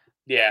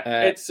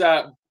 Yeah, it's.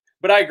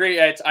 But I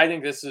agree. I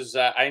think this is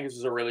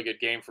a really good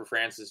game for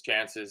France's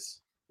chances.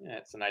 Yeah,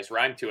 it's a nice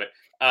rhyme to it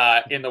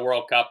in the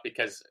World Cup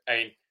because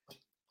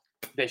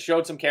they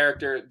showed some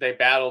character. They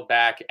battled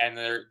back, and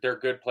their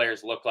good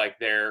players look like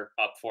they're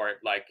up for it.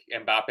 Like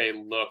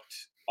Mbappe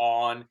looked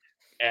on,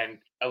 and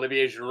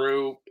Olivier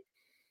Giroud,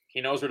 he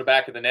knows where the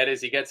back of the net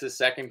is. He gets his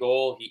second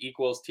goal. He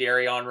equals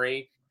Thierry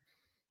Henry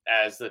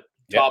as the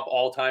top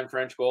all-time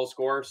French goal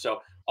scorer.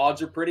 So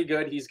odds are pretty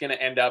good. He's going to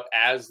end up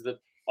as the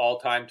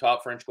all-time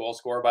top French goal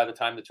scorer by the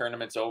time the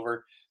tournament's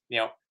over.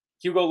 Hugo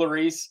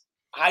Lloris,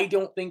 I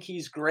don't think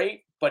he's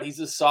great, but he's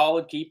a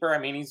solid keeper. I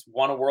mean, he's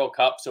won a World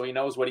Cup, so he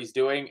knows what he's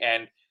doing.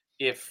 And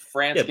if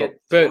France get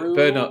through...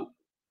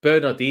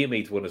 Bernard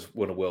Diamé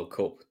won a World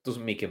Cup.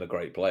 Doesn't make him a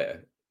great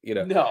player.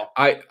 No.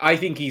 I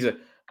think he's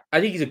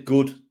a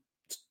good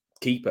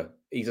keeper.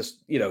 He's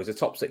a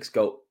top six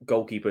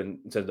goalkeeper in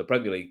terms of the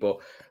Premier League, but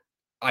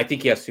I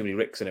think he has too many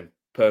ricks in him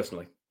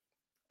personally.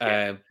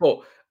 But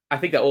I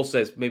think that also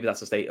says maybe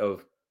that's the state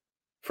of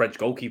French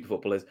goalkeeper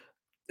football is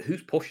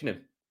who's pushing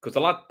him, because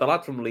the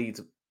lad from Leeds,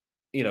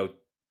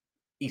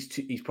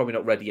 he's probably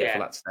not ready yet for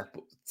that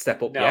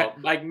step up. No,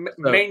 like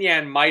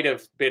Maignan might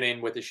have been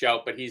in with a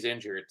shout, but he's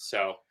injured,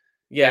 so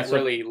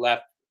really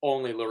left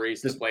only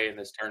Lloris to play in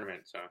this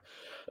tournament. So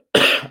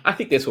I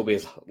think this will be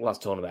his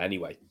last tournament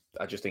anyway.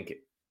 I just think it.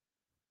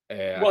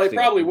 Well, he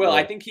probably will.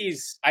 I think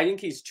he's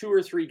 2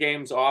 or 3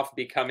 games off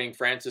becoming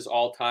France's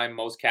all-time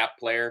most capped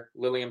player.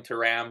 Lilian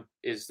Thuram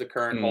is the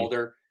current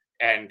holder,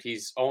 and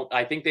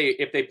I think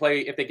if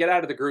they get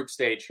out of the group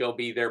stage, he'll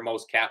be their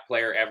most capped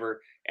player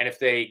ever. And if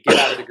they get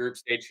out of the group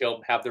stage,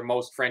 he'll have their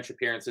most French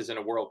appearances in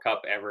a World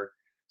Cup ever.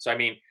 So I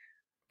mean,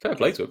 fair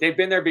play to him. They've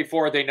been there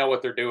before. They know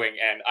what they're doing,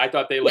 and I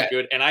thought they looked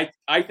good. And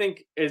I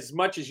think as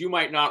much as you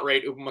might not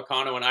rate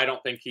Upamecano, and I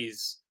don't think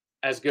he's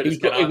as good as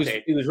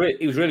Konate. He was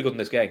really good in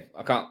this game.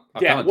 I can't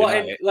deny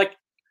it. Like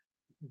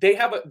they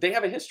have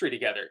a history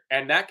together,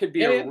 and that could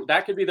be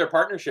that could be their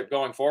partnership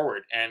going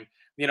forward. And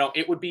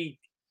it would be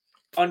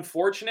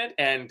unfortunate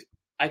and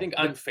I think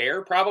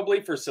unfair probably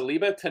for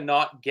Saliba to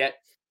not get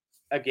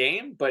a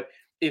game. But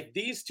if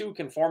these two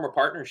can form a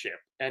partnership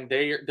and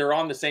they're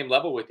on the same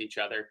level with each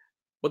other,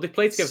 well, they've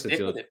played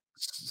together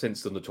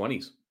since the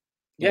 20s.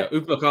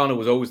 Upamecano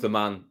was always the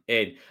man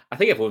in. I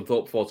think everyone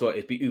thought before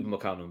it'd be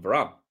Upamecano and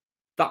Varane.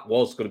 That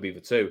was going to be the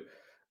two.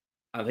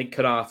 I think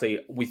Konate,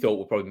 we thought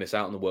would probably miss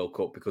out on the World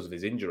Cup because of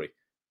his injury.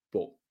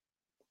 But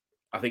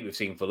I think we've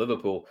seen for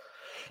Liverpool,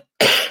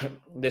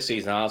 this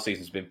season, our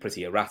season's been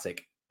pretty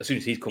erratic. As soon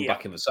as he's come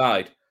back in the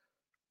side,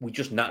 we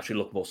just naturally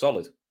look more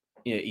solid.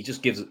 He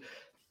just gives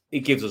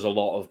us a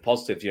lot of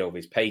positives,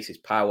 his pace, his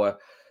power,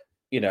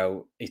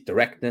 his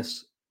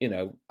directness.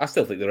 I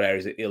still think there are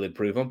areas that he'll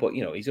improve on, but,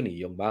 he's only a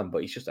young man,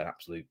 but he's just an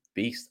absolute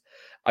beast.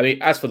 I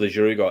mean, as for the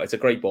Giroud goal, it's a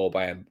great ball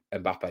by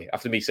Mbappe.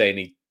 After me saying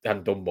he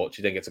hadn't done much,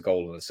 he didn't get a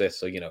goal and assist.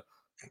 So,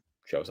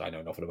 shows I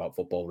know nothing about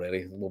football, really.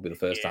 It won't be the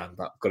first time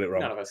that got it wrong.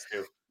 None of us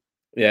do.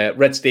 Yeah,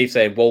 Red Steve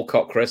saying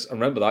Walcott, Chris. I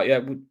remember that. Yeah,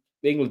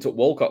 England took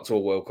Walcott to a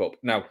World Cup.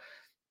 Now,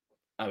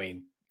 I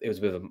mean, it was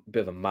a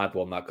bit of a mad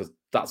one, that, because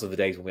that's of the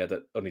days when we had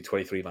only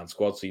 23-man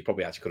squad, so you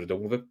probably actually could have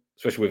done with him,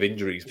 especially with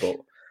injuries. But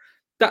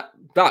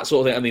that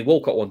sort of thing, I mean,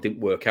 Walcott one didn't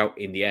work out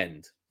in the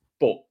end,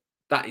 but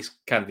that is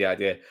kind of the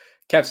idea.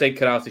 Kev said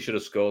Konate should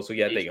have scored, so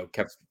there you go.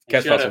 Kev's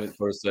got something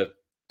for us to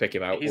pick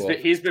him out.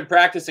 He's been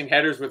practicing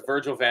headers with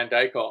Virgil van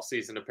Dijk all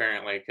season,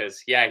 apparently, because,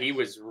 he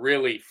was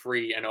really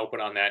free and open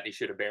on that, and he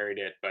should have buried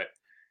it. But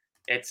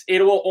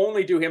it will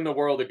only do him the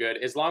world of good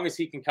as long as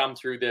he can come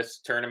through this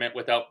tournament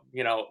without,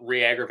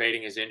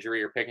 re-aggravating his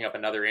injury or picking up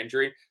another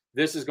injury.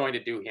 This is going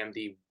to do him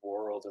the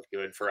world of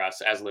good for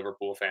us as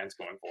Liverpool fans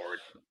going forward.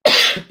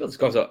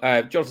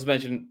 Jonathan's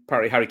mentioned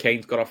apparently Harry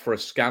Kane's got off for a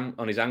scan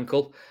on his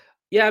ankle.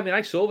 Yeah, I mean,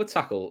 I saw the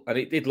tackle and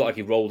it did look like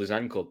he rolled his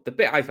ankle. The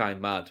bit I find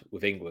mad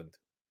with England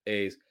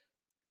is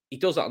he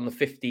does that on the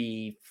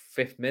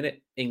 55th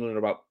minute. England are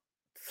about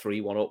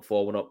 3-1 up,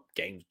 4-1 up.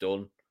 Game's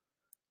done.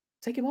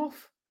 Take him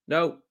off.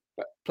 No.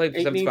 Play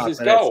for 75 minutes.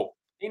 Go.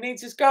 He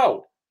needs his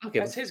go.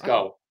 That's his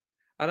go.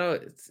 I know.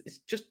 It's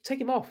just take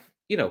him off.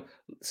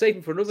 Save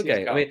him for another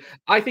game. I mean,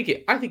 I think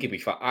he'd be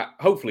fine.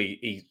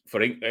 Hopefully,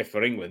 for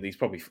England,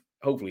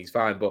 hopefully he's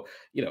fine. But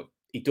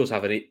he does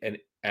have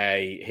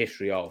a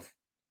history of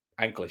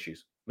ankle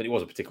issues. I mean, it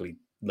wasn't particularly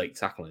late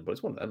tackling, but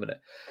it's one of them, isn't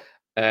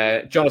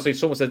it? Jonathan,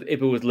 someone said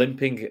Ibu was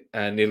limping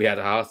and nearly had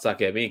a heart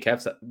attack. Yeah, me and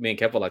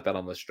Kev were like that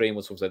on the stream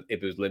when someone said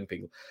Ibu was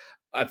limping.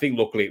 I think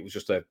luckily it was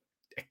just a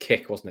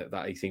kick, wasn't it,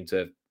 that he seemed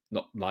to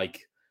not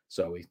like.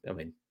 So he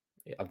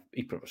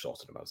pretty much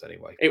sorted him out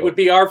anyway. It would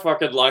be our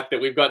fucking luck that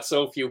we've got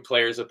so few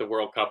players at the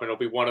World Cup, and it'll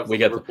be one of the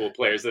Liverpool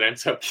players that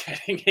ends up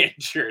getting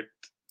injured.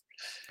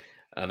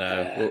 And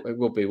it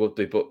will be.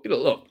 But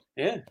look,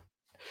 yeah,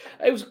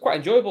 it was quite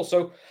enjoyable.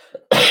 So,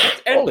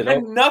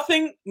 and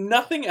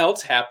nothing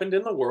else happened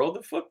in the world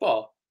of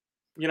football.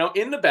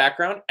 In the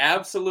background,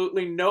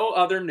 absolutely no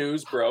other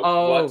news broke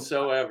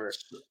whatsoever.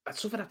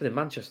 Something happened in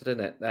Manchester,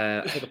 didn't it?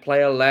 I think a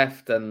player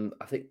left, and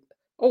I think.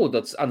 And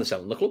they're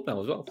selling the club now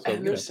as well. So,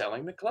 and they're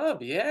selling the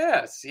club.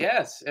 Yes.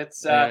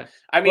 It's. I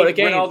mean,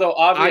 again, Ronaldo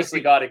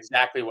obviously got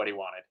exactly what he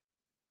wanted.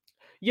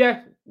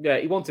 Yeah,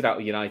 he wanted out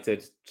of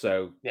United.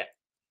 So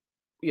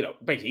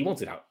basically, he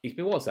wanted out. He's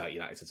been wanted out of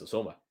United since the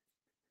summer.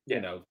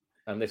 Yeah.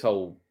 And this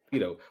whole,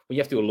 when you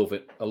have to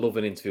do a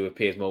loving interview with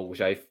Piers Morgan, which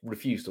I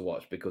refuse to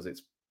watch because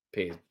it's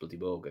Piers bloody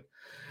Morgan.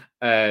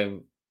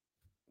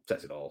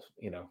 Says it all.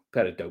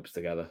 Pair of dopes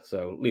together.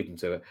 So leave them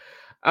to it.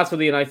 As for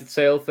the United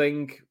sale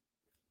thing.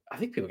 I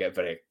think people get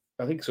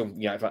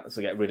some fans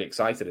get really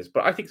excited.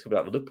 But I think it's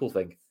about the Liverpool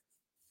thing.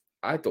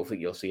 I don't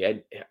think you'll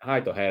see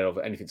hide or hair of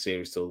anything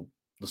serious till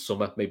the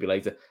summer, maybe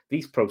later.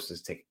 These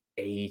processes take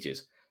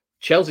ages.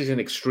 Chelsea's an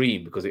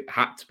extreme because it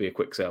had to be a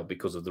quick sale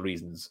because of the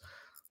reasons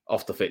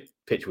off the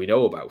pitch we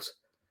know about.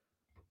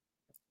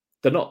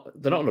 They're not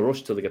in a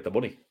rush till they get the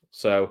money.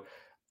 So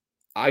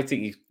I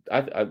think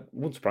I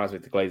wouldn't surprise me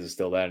if the Glazers are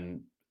still there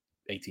in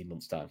 18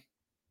 months' time.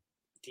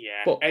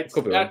 Yeah,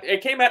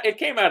 it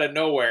came out of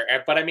nowhere.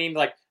 But I mean,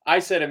 like I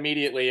said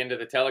immediately into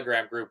the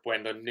Telegram group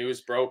when the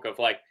news broke of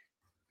like,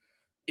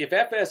 if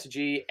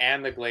FSG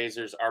and the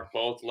Glazers are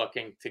both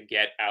looking to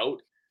get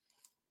out,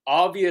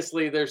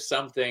 obviously there's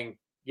something,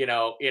 in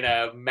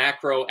a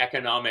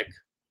macroeconomic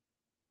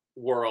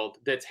world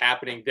that's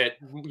happening that,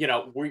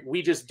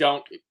 we just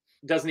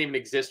doesn't even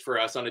exist for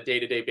us on a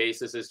day-to-day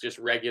basis as just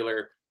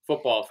regular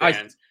football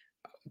fans.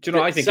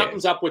 I think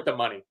something's up with the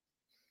money.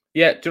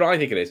 Yeah, do you know what I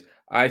think it is?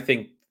 I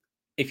think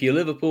if you're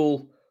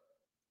Liverpool,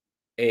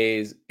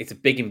 it's a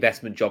big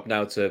investment job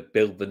now to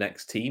build the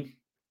next team.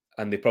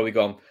 And they've probably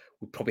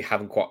we probably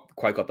haven't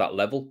quite got that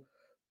level.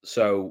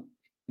 So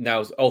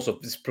now also,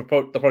 they're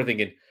probably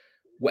thinking,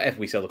 whatever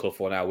we sell the club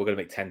for now, we're going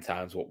to make 10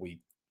 times what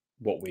we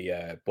bought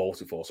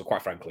it for. So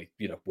quite frankly,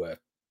 we're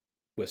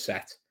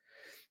set.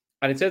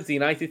 And in terms of the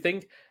United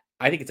thing,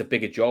 I think it's a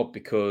bigger job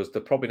because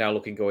they're probably now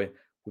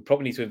we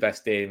probably need to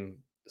invest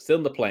still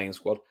in the playing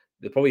squad.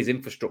 There probably is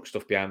infrastructure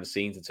stuff behind the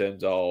scenes in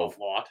terms of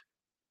what?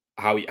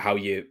 How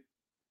you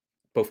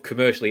both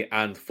commercially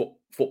and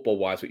football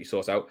wise what you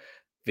sort out.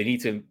 They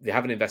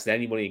haven't invested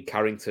any money in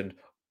Carrington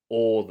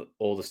or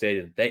the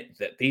stadium.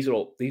 These are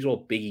all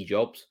biggie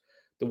jobs.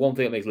 The one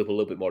thing that makes Liverpool a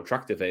little bit more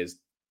attractive is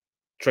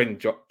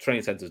training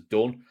centres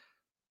done,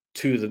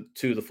 two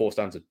of the 4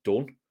 stands are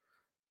done,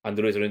 and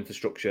there is an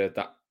infrastructure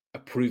a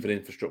proven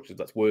infrastructure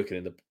that's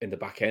working in the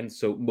back end.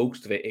 So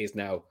most of it is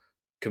now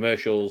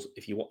commercials.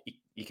 If you want,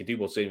 you can do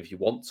more soon if you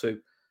want to,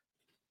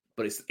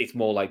 but it's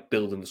more like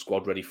building the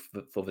squad ready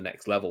for the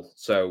next level.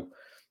 So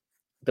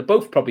they're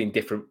both probably in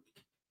different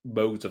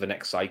modes of the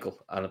next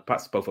cycle, and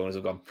perhaps both owners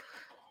have gone,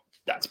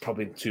 that's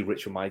probably too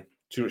rich for my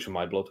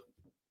blood.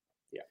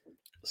 Yeah.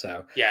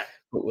 So yeah,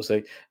 but we'll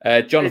see.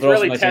 Jonathan, it's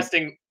really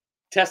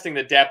testing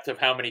the depth of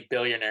how many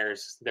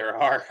billionaires there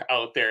are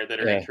out there that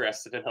are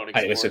interested in owning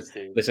sports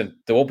teams. Listen,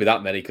 there won't be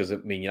that many because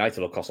United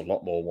will cost a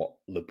lot more than what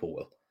Liverpool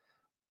will.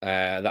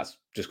 That's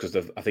just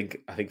because I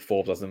think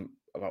Forbes has them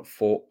about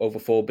over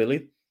 4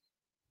 billion.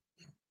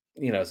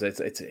 So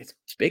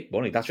it's big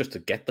money. That's just to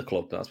get the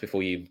club. That's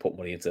before you even put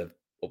money into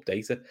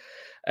update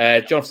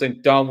it. Jonathan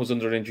Darn was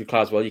under an injury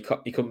cloud as well. He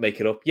couldn't make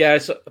it up. Yeah,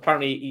 so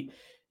apparently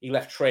he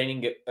left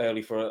training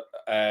early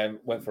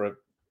went for a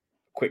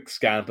quick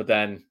scan, but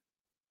then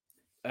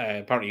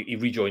apparently he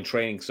rejoined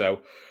training.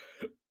 So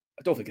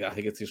I think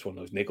it's just one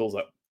of those niggles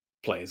that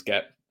players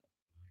get.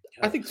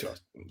 I think so.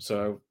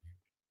 So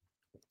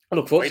I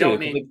look forward to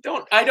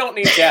it. I don't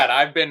need that.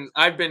 I've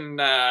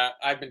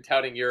been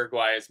touting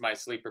Uruguay as my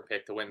sleeper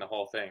pick to win the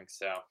whole thing.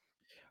 So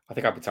I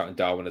think I've been touting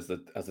Darwin as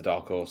the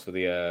dark horse for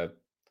the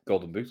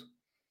Golden Boot.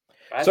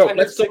 So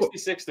let's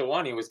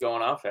 66-1 he was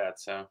going off at.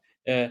 So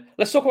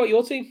let's talk about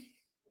your team.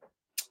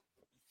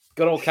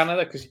 Got all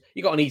Canada because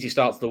you got an easy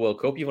start to the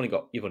World Cup. You've only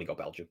got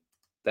Belgium.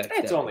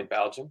 It's only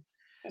Belgium.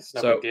 It's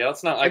no big deal.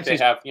 It's not like they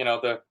have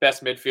the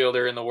best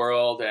midfielder in the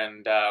world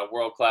and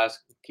world class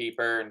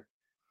keeper.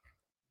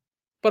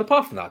 But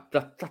apart from that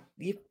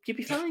you'd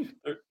be fine.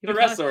 The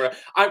rest are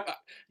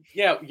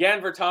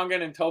Jan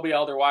Vertonghen and Toby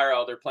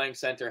Alderweireld are playing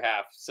center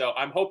half. So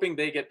I'm hoping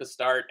they get the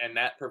start and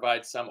that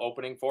provides some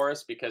opening for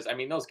us because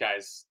those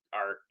guys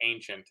are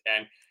ancient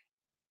and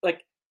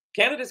like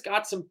Canada's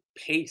got some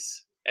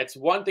pace. It's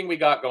one thing we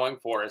got going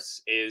for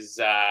us is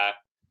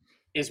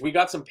we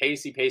got some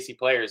pacey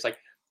players. Like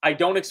I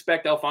don't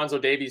expect Alphonso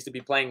Davies to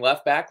be playing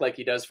left back like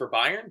he does for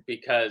Bayern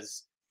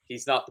because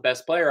he's not the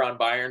best player on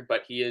Bayern,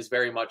 but he is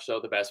very much so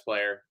the best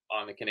player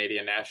on the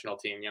Canadian national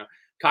team.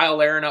 Kyle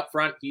Larin up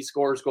front, he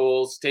scores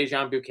goals.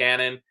 Tejan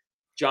Buchanan,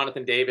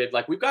 Jonathan David.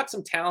 Like we've got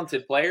some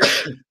talented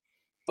players,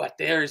 but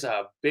there's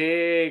a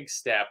big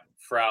step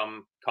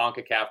from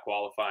CONCACAF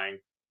qualifying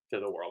to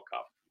the World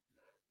Cup.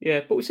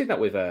 Yeah, but we've seen that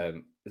with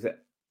is it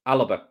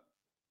Alaba?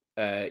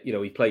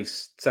 He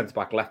plays centre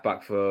back, left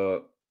back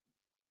for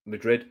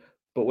Madrid,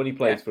 but when he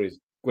plays for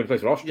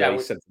Austria,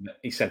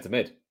 he's centre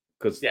mid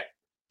because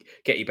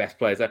get your best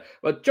players there.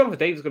 Well, Jonathan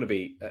David is going to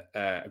be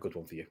a good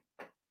one for you.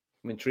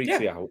 I'm intrigued to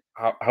see how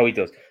he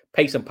does.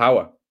 Pace and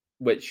power,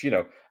 which,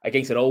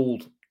 against an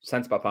old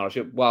centre-back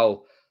partnership,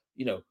 while,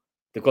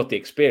 they've got the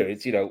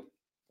experience,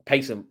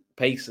 pace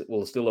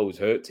will still always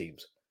hurt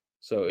teams.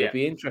 So it'd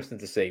be interesting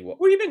to see what...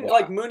 Well, even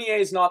Meunier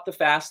is not the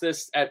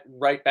fastest at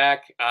right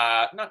back.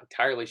 Not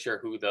entirely sure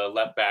who the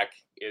left back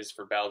is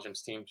for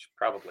Belgium's team. Should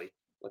probably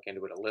look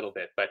into it a little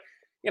bit, but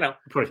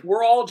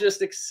we're all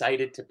just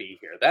excited to be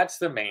here. That's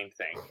the main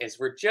thing, is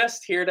we're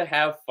just here to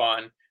have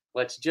fun.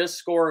 Let's just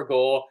score a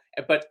goal.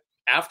 But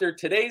after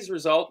today's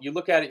result, you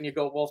look at it and you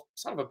go, well,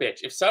 son of a bitch,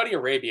 if Saudi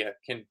Arabia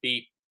can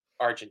beat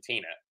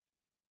Argentina,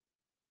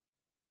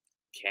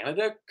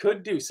 Canada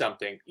could do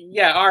something.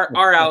 Yeah,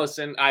 our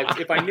Allison,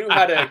 if I knew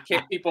how to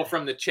kick people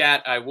from the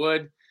chat, I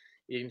would.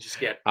 You can just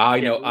get. I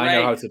know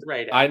how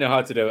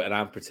to do it, and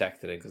I'm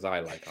protecting it because I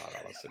like our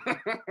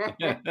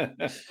Allison.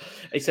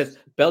 He says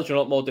Belgium a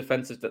lot more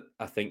defensive,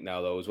 I think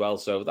now though as well.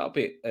 So that'll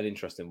be an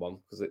interesting one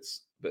because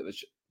it's a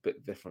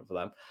bit different for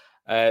them.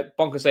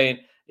 Bonker saying,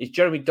 is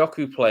Jeremy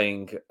Doku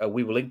playing?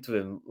 We were linked to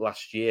him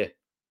last year.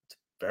 It's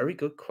a very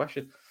good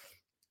question.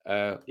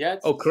 Correct.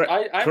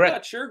 I'm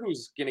not sure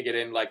who's going to get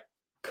in. Like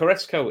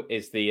Carrasco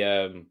is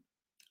the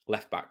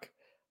left back.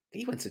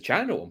 He went to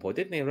China at one point,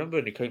 didn't he? I remember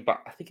when he came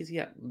back. I think is he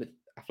at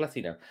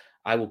Atleti now?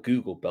 I will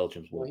Google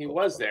Belgium's World Cup. He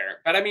was there.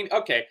 But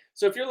okay.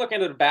 So if you're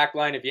looking at the back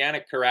line of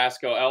Yannick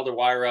Carrasco,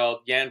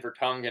 Alderweireld, Jan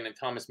Vertonghen, and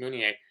Thomas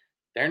Meunier,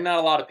 there's not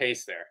a lot of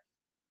pace there.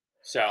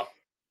 So,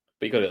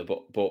 but you got it.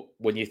 But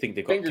when you think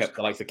they've got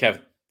the likes of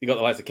Kevin, you got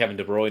the likes of Kevin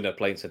De Bruyne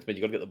playing centre mid,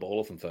 you got to get the ball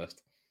off them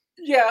first.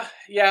 Yeah.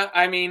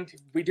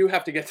 We do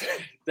have to get.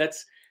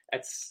 That's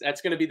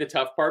going to be the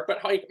tough part. But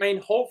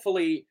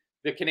hopefully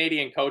the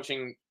Canadian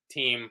coaching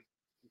team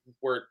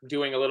were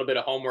doing a little bit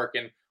of homework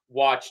and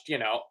watched,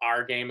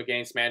 our game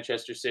against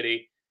Manchester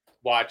City.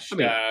 Watched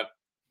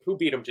who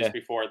beat them just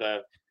before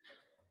the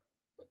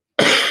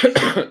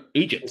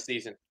Egypt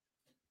season.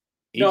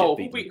 No,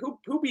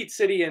 who beat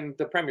City in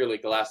the Premier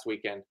League the last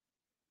weekend?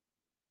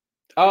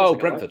 Oh,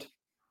 Brentford.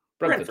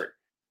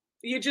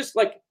 You just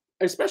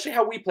especially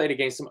how we played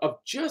against them, of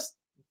just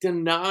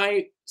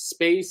deny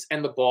space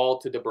and the ball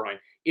to De Bruyne.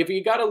 If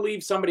you got to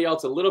leave somebody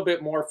else a little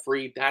bit more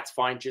free, that's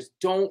fine. Just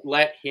don't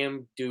let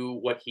him do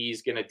what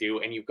he's going to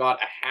do, and you've got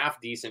a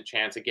half decent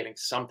chance of getting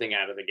something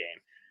out of the game.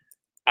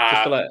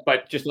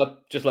 Just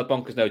let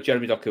Bonkers know,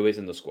 Jeremy Doku is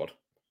in the squad.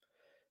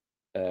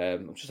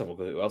 I'm just having a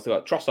look at who else.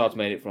 Trossard's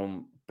made it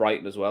from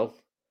Brighton as well.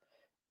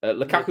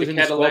 Lukaku's in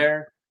the squad.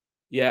 There.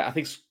 Yeah, I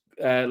think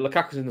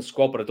Lukaku's in the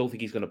squad, but I don't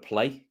think he's going to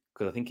play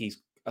because I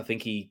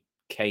think he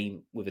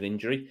came with an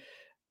injury.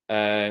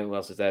 Who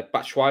else is there?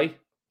 Batshuayi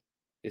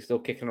is still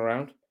kicking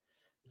around.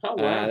 Oh,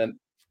 wow. Then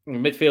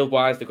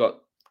midfield-wise, they've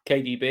got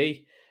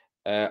KDB,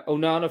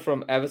 Onana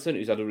from Everton,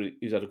 who's had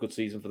a good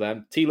season for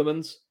them.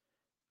 Tielemans,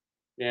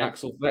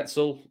 Axel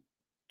Witsel,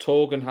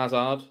 Torgan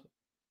Hazard.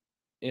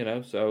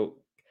 So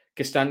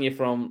Castagna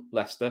from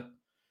Leicester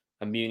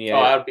and Meunier.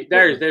 Oh,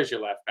 there's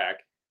your left back.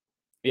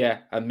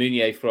 Yeah, and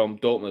Meunier from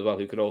Dortmund as well,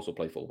 who could also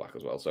play fullback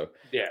as well. So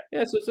yeah.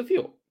 So it's a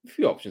few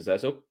options there.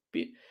 So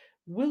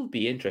will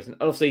be interesting.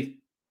 And obviously,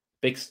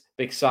 big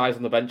size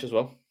on the bench as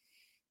well.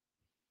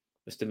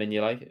 Mr.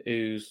 Mignolet,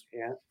 who's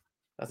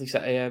I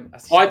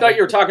thought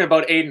you were talking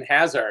about Aiden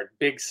Hazard.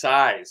 Big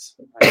size,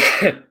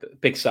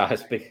 big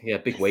size,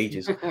 big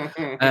wages. So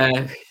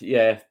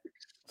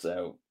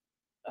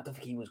I don't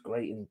think he was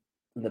great in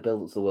the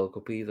build-up to the World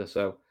Cup either.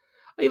 So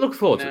Are you looking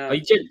forward to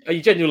it? Are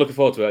you genuinely looking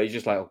forward to it? Or are you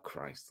just like, oh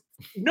Christ?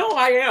 No,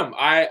 I am.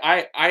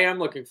 I am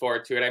looking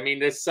forward to it. I mean,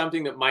 this is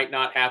something that might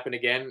not happen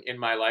again in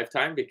my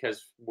lifetime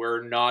because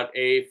we're not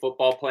a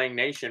football playing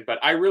nation. But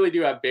I really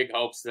do have big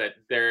hopes that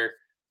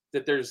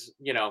there's,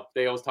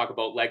 they always talk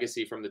about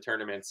legacy from the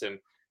tournaments and,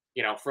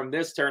 from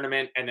this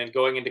tournament and then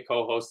going into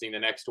co-hosting the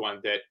next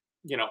one that,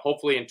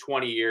 hopefully in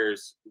 20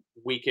 years,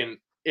 we can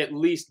at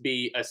least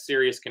be a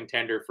serious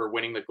contender for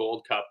winning the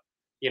Gold Cup,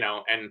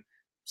 and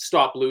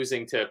stop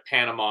losing to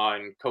Panama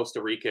and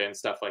Costa Rica and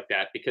stuff like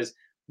that, because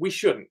we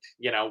shouldn't.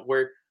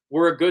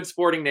 We're a good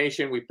sporting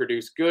nation. We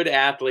produce good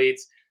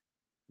athletes.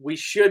 We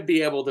should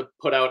be able to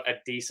put out a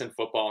decent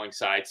footballing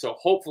side. So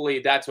hopefully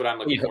that's what I'm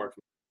looking for.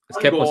 It's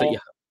kept us that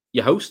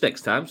you host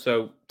next time,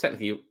 so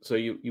technically,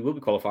 you will be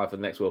qualified for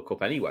the next World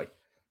Cup anyway.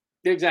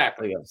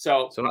 Exactly.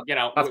 So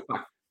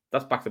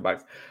that's back to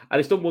back, and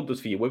it's done wonders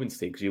for your women's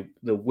team because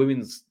the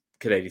women's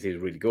Canadian team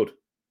is really good.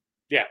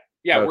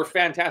 Yeah, we're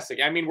fantastic.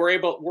 I mean,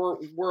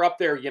 we're up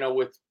there,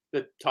 with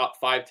the top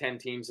 5-10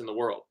 teams in the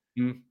world.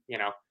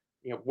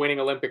 Winning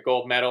Olympic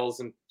gold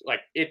medals, and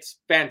it's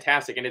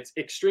fantastic, and it's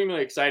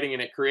extremely exciting,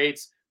 and it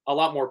creates a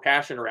lot more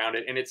passion around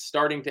it, and it's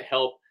starting to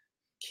help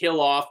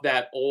kill off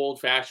that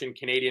old-fashioned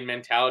Canadian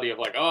mentality of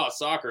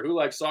soccer. Who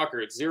likes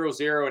soccer? It's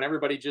 0-0, and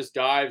everybody just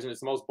dives, and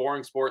it's the most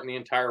boring sport in the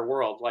entire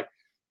world.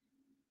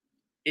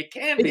 It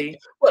can be,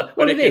 but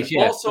it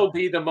can also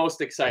be the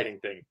most exciting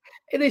thing.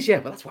 It is,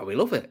 but that's why we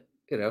love it.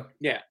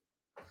 Yeah.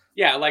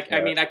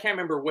 I mean, I can't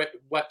remember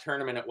what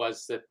tournament it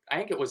was that I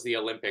think it was the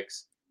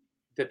Olympics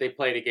that they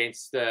played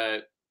against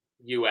the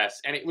US,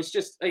 and it was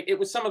just it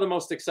was some of the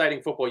most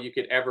exciting football you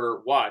could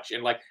ever watch.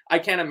 And I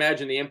can't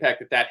imagine the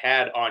impact that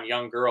had on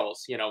young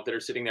girls, that are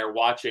sitting there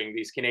watching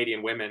these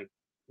Canadian women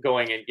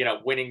going and,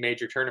 winning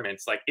major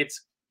tournaments.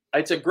 It's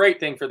a great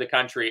thing for the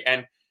country,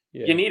 and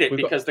you need it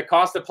because the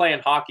cost of playing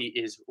hockey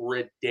is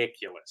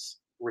ridiculous.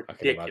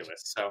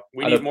 So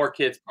we need more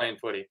kids playing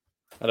footy.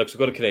 And I've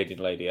got a Canadian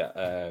lady at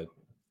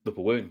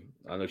Upper Wound.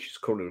 I know she's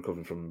currently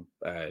recovering from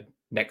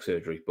neck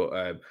surgery,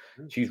 but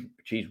she's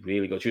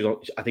really good.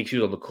 I think she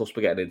was on the cusp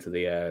of getting into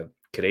the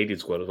Canadian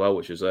squad as well,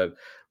 which is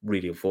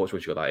really unfortunate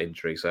when she got that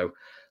injury. So,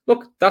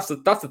 look, that's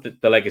the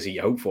legacy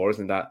you hope for,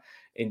 isn't that?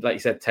 In, like you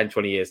said, 10,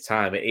 20 years'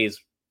 time, it is,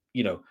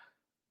 you're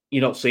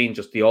not seeing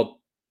just the odd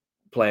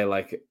player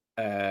like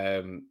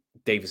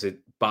Davison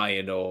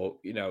Bayern or,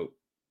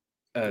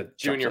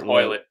 Junior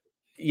Hoylett.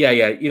 Yeah,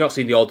 you're not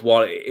seeing the odd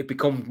one. It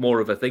becomes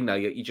more of a thing now.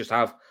 You just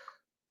have,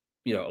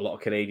 a lot of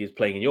Canadians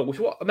playing in Europe, which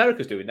is what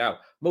America's doing now.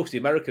 Most of the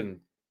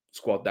American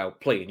squad now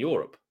play in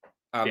Europe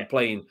and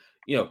playing,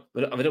 and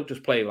they don't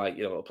just play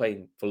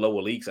playing for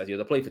lower leagues.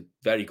 They play for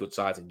very good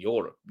sides in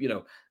Europe.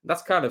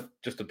 That's kind of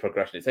just a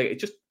progression.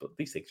 But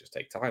these things just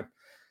take time.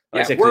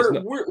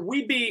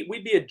 We'd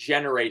be a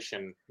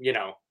generation,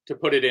 to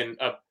put it in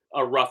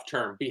a rough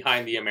term,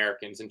 behind the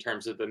Americans in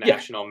terms of the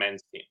national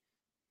men's team.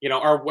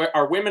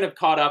 Our women have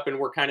caught up, and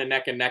we're kind of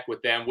neck and neck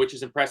with them, which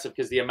is impressive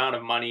because the amount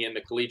of money in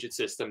the collegiate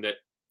system that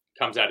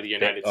comes out of the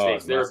United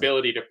States, their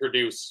ability to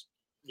produce,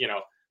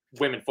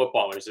 women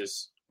footballers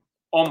is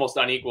almost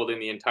unequaled in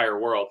the entire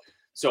world.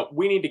 So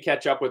we need to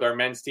catch up with our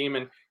men's team,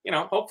 and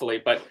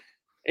hopefully. But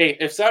hey,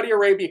 if Saudi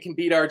Arabia can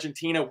beat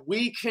Argentina,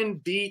 we can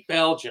beat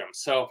Belgium.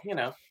 So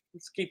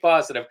let's keep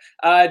positive.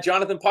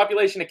 Jonathan,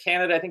 population of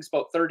Canada, I think, is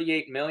about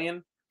 38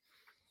 million.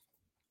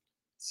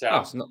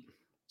 So.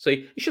 So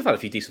you should have had a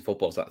few decent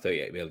footballs at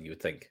 38 million, you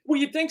would think. Well,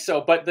 you'd think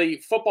so, but the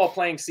football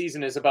playing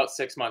season is about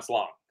 6 months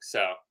long.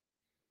 So,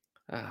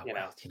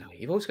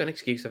 you've always got an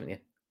excuse, haven't you?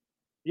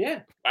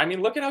 Yeah. I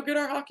mean, look at how good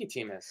our hockey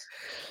team is.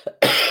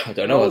 I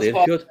don't know. They're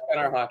good.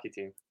 Our hockey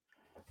team.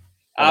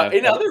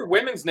 In other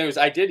women's news,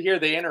 I did hear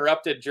they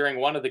interrupted during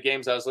one of the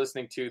games I was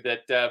listening to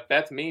that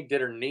Beth Mead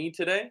did her knee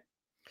today.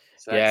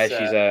 So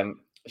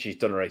she's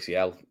done her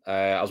ACL.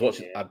 I was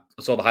watching. I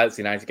saw the highlights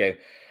of the United game.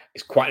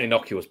 It's quite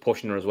innocuous,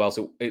 pushing her as well.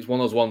 So it's one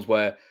of those ones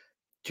where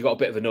she got a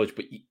bit of a nudge,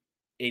 but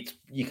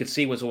you can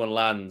see when someone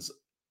lands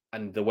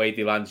and the way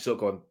they land, you're sort of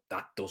going,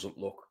 that doesn't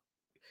look.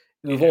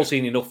 We've all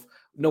seen enough.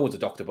 No one's a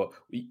doctor, but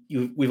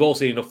we've all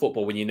seen enough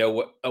football when you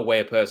know a way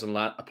a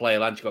player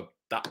lands, you go,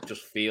 that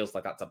just feels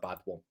like that's a bad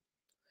one.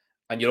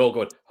 And you're all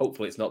going,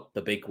 hopefully it's not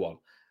the big one.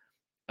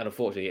 And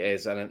unfortunately it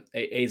is. And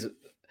it is.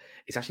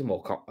 It's actually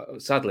more,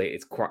 sadly,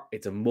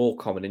 it's a more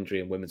common injury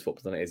in women's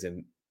football than it is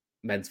in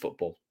men's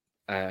football.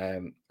 I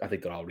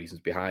think there are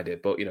reasons behind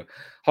it, but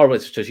horrible.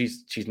 So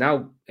she's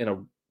now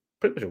in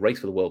pretty much a race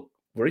for the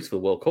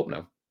World Cup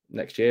now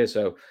next year.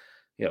 So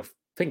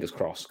fingers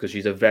crossed, because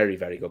she's a very,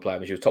 very good player. I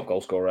mean, she was top goal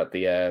scorer at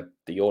the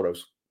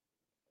Euros.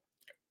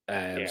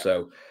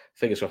 So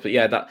fingers crossed.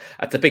 But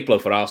that's a big blow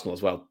for Arsenal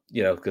as well.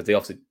 Because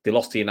they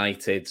lost to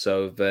United,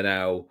 so they're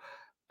now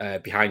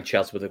behind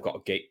Chelsea, but they've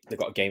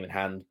got a game in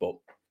hand. But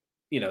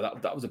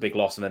that was a big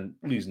loss, and then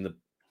losing the.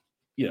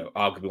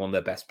 Arguably one of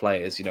their best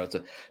players. It's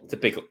a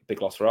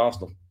big loss for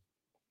Arsenal.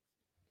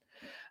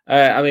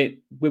 I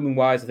mean,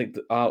 women-wise, I think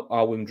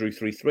our women drew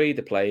 3-3.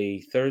 They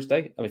play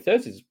Thursday. I mean,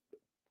 Thursday's a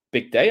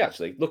big day,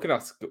 actually. Looking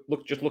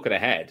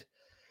ahead,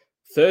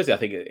 Thursday, I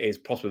think, is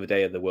possibly the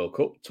day of the World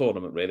Cup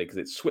tournament, really, because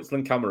it's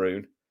Switzerland,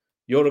 Cameroon,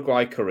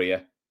 Uruguay,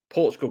 Korea,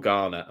 Portugal,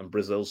 Ghana, and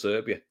Brazil,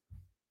 Serbia.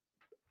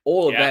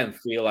 All of them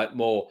feel like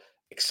more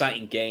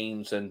exciting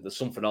games, and there's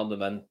something on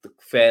them, and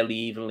fairly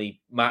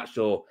evenly matched,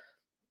 or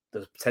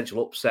there's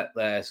potential upset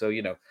there. So,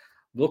 you know,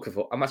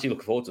 I'm actually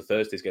looking forward to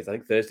Thursday's games. I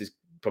think Thursday's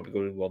probably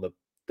going to be one of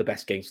the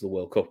best games of the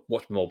World Cup.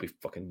 Watch them all be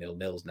fucking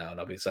 0-0s now, and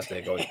I'll be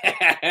Saturday going,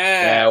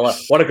 yeah,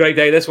 what a great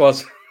day this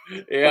was.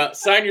 Yeah,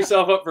 sign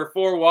yourself up for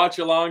 4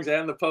 watch-alongs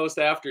and the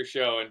post-after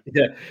show, and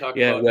talk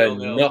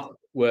about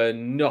where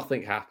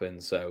nothing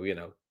happened. So, you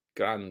know,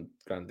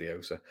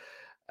 grandiosa.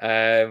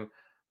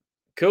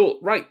 Cool.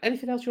 Right.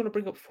 Anything else you want to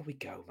bring up before we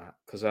go, Matt?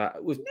 Because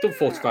we've done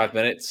 45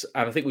 minutes,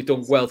 and I think we've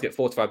done well to get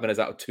 45 minutes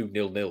out of 2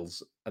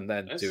 0-0s and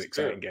then 2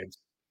 exciting games.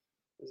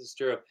 This is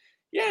true.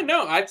 Yeah,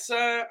 no, I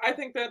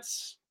think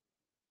that's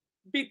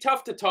be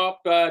tough to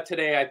top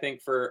today, I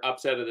think, for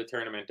upset of the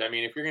tournament. I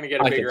mean, if you're going to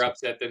get a bigger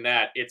upset than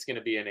that, it's going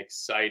to be an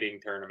exciting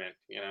tournament,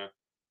 you know?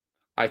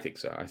 I think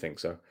so.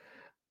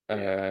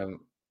 Yeah.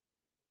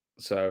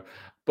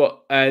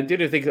 But the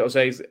other thing that I'll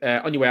say is,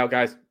 on your way out,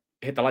 guys,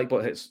 hit the like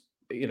button,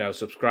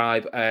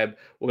 subscribe. We're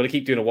going to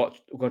keep doing we're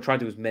going to try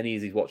and do as many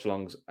of these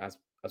watch-alongs as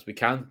we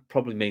can,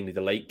 probably mainly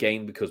the late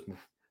game, because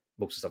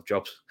most of us have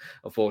jobs,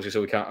 unfortunately,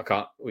 so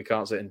we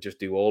can't sit and just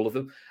do all of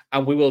them.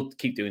 And we will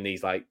keep doing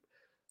these like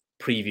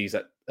previews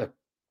at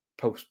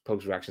post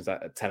reactions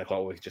at 10 o'clock,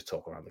 where we can just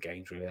talk around the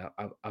games, really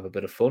have a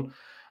bit of fun.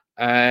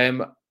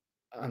 And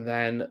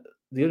then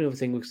the only other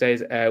thing we can say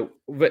is,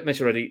 we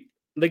mentioned already,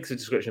 links in the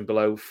description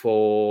below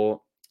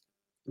for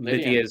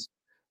Lydia's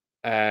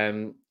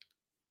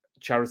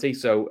charity.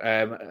 So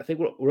I think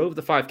we're over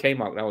the 5K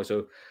mark now.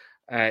 So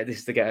this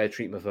is to get a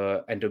treatment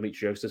for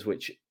endometriosis,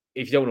 which,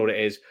 if you don't know what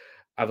it is,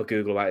 have a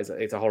Google about it.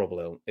 It's a horrible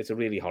illness. It's a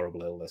really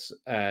horrible illness.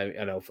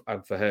 And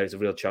for her, it's a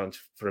real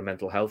challenge for her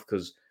mental health,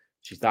 because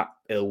she's that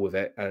ill with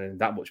it and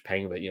that much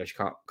pain with it. You know, she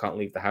can't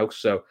leave the house.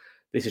 So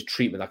this is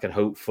treatment that can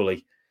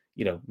hopefully,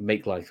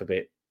 make life a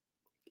bit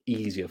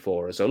easier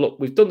for her. So look,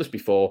 we've done this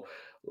before.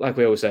 Like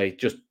we always say,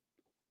 just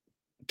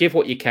give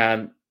what you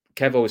can.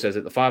 Kev always says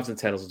that the 5s and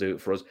 10s will do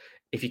it for us.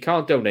 If you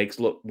can't donate, 'cause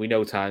look, we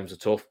know times are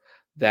tough,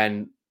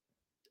 then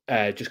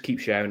just keep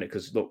sharing it,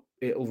 because look,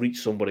 it'll reach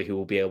somebody who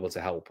will be able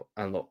to help.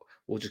 And look,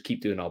 we'll just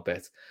keep doing our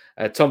bit.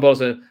 Tom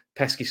Bosa,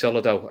 Pesky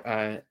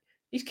Solido.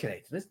 He's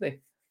Canadian, isn't he?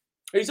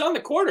 He's on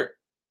the quarter.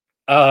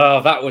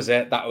 Oh, that was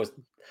it. I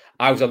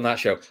was on that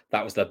show.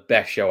 That was the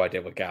best show I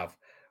did with Gav,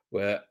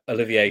 where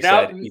Olivier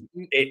said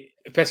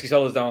Pesky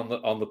Solido's down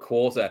on the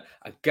quarter,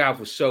 and Gav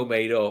was so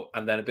made up,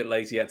 and then a bit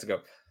later he had to go,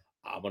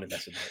 I'm only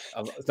messing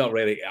with it. It's not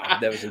really. I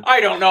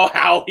don't know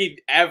how he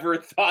ever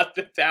thought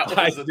that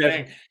was the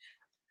thing.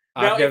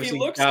 I've never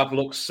seen Gav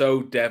look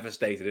so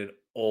devastated in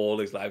all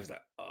his life.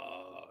 Like,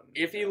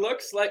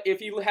 if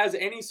he has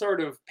any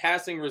sort of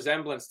passing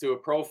resemblance to a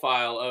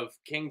profile of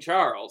King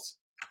Charles,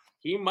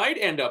 he might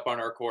end up on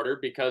our quarter,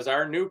 because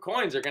our new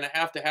coins are going to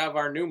have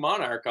our new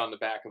monarch on the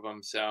back of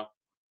them. So,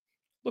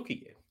 look at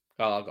you.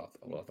 Oh, I've got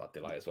that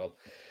delight as well.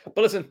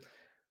 But listen,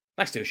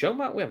 nice to do a show,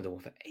 Matt. We haven't done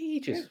one for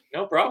ages. Yeah,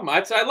 no problem.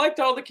 I liked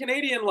all the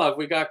Canadian love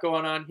we got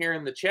going on here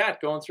in the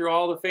chat, going through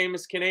all the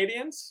famous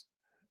Canadians.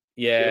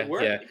 Yeah.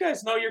 You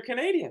guys know you're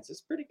Canadians.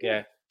 It's pretty good.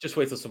 Yeah. Just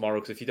wait till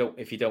tomorrow, because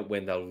if you don't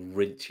win, they'll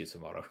rinse you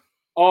tomorrow.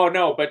 Oh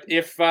no! But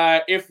if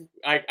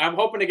I'm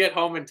hoping to get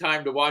home in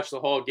time to watch the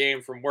whole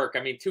game from work.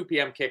 I mean, 2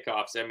 p.m.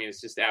 kickoffs. I mean,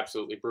 it's just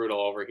absolutely brutal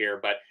over here.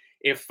 But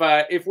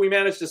if we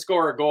manage to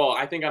score a goal,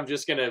 I think I'm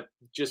just gonna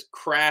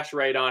crash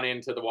right on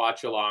into the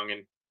watch along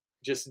and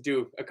just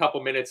do a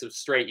couple minutes of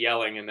straight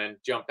yelling and then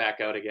jump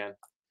back out again.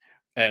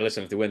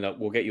 Listen, if they win that,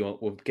 we'll get you on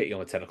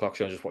the 10 o'clock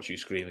show and just watch you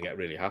scream and get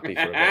really happy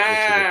for a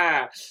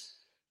bit.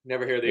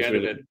 Never hear the end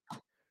of it.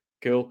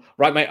 Cool.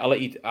 Right, mate.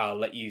 I'll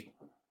let you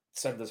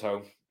send us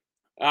home.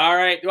 All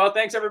right. Well,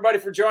 thanks everybody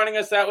for joining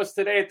us. That was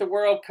today at the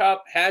World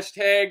Cup.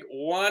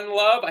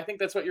 #OneLove. I think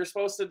that's what you're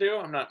supposed to do.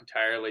 I'm not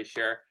entirely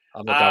sure.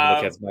 I'm not down with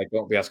the kids, mate.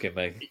 Don't be asking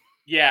me.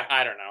 Yeah,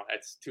 I don't know.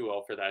 It's too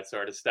old for that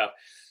sort of stuff.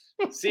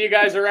 See you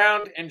guys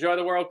around. Enjoy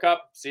the World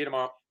Cup. See you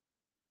tomorrow.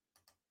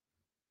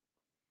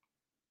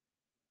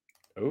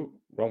 Oh,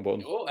 wrong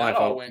button. Oh, that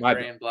all went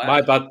gray and black.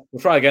 My bad.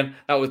 We'll try again.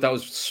 That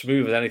was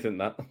smooth as anything,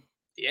 that.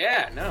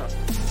 Yeah, no.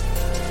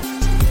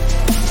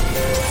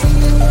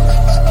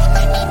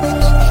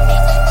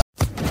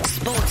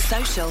 Sports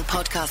Social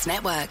Podcast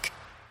Network.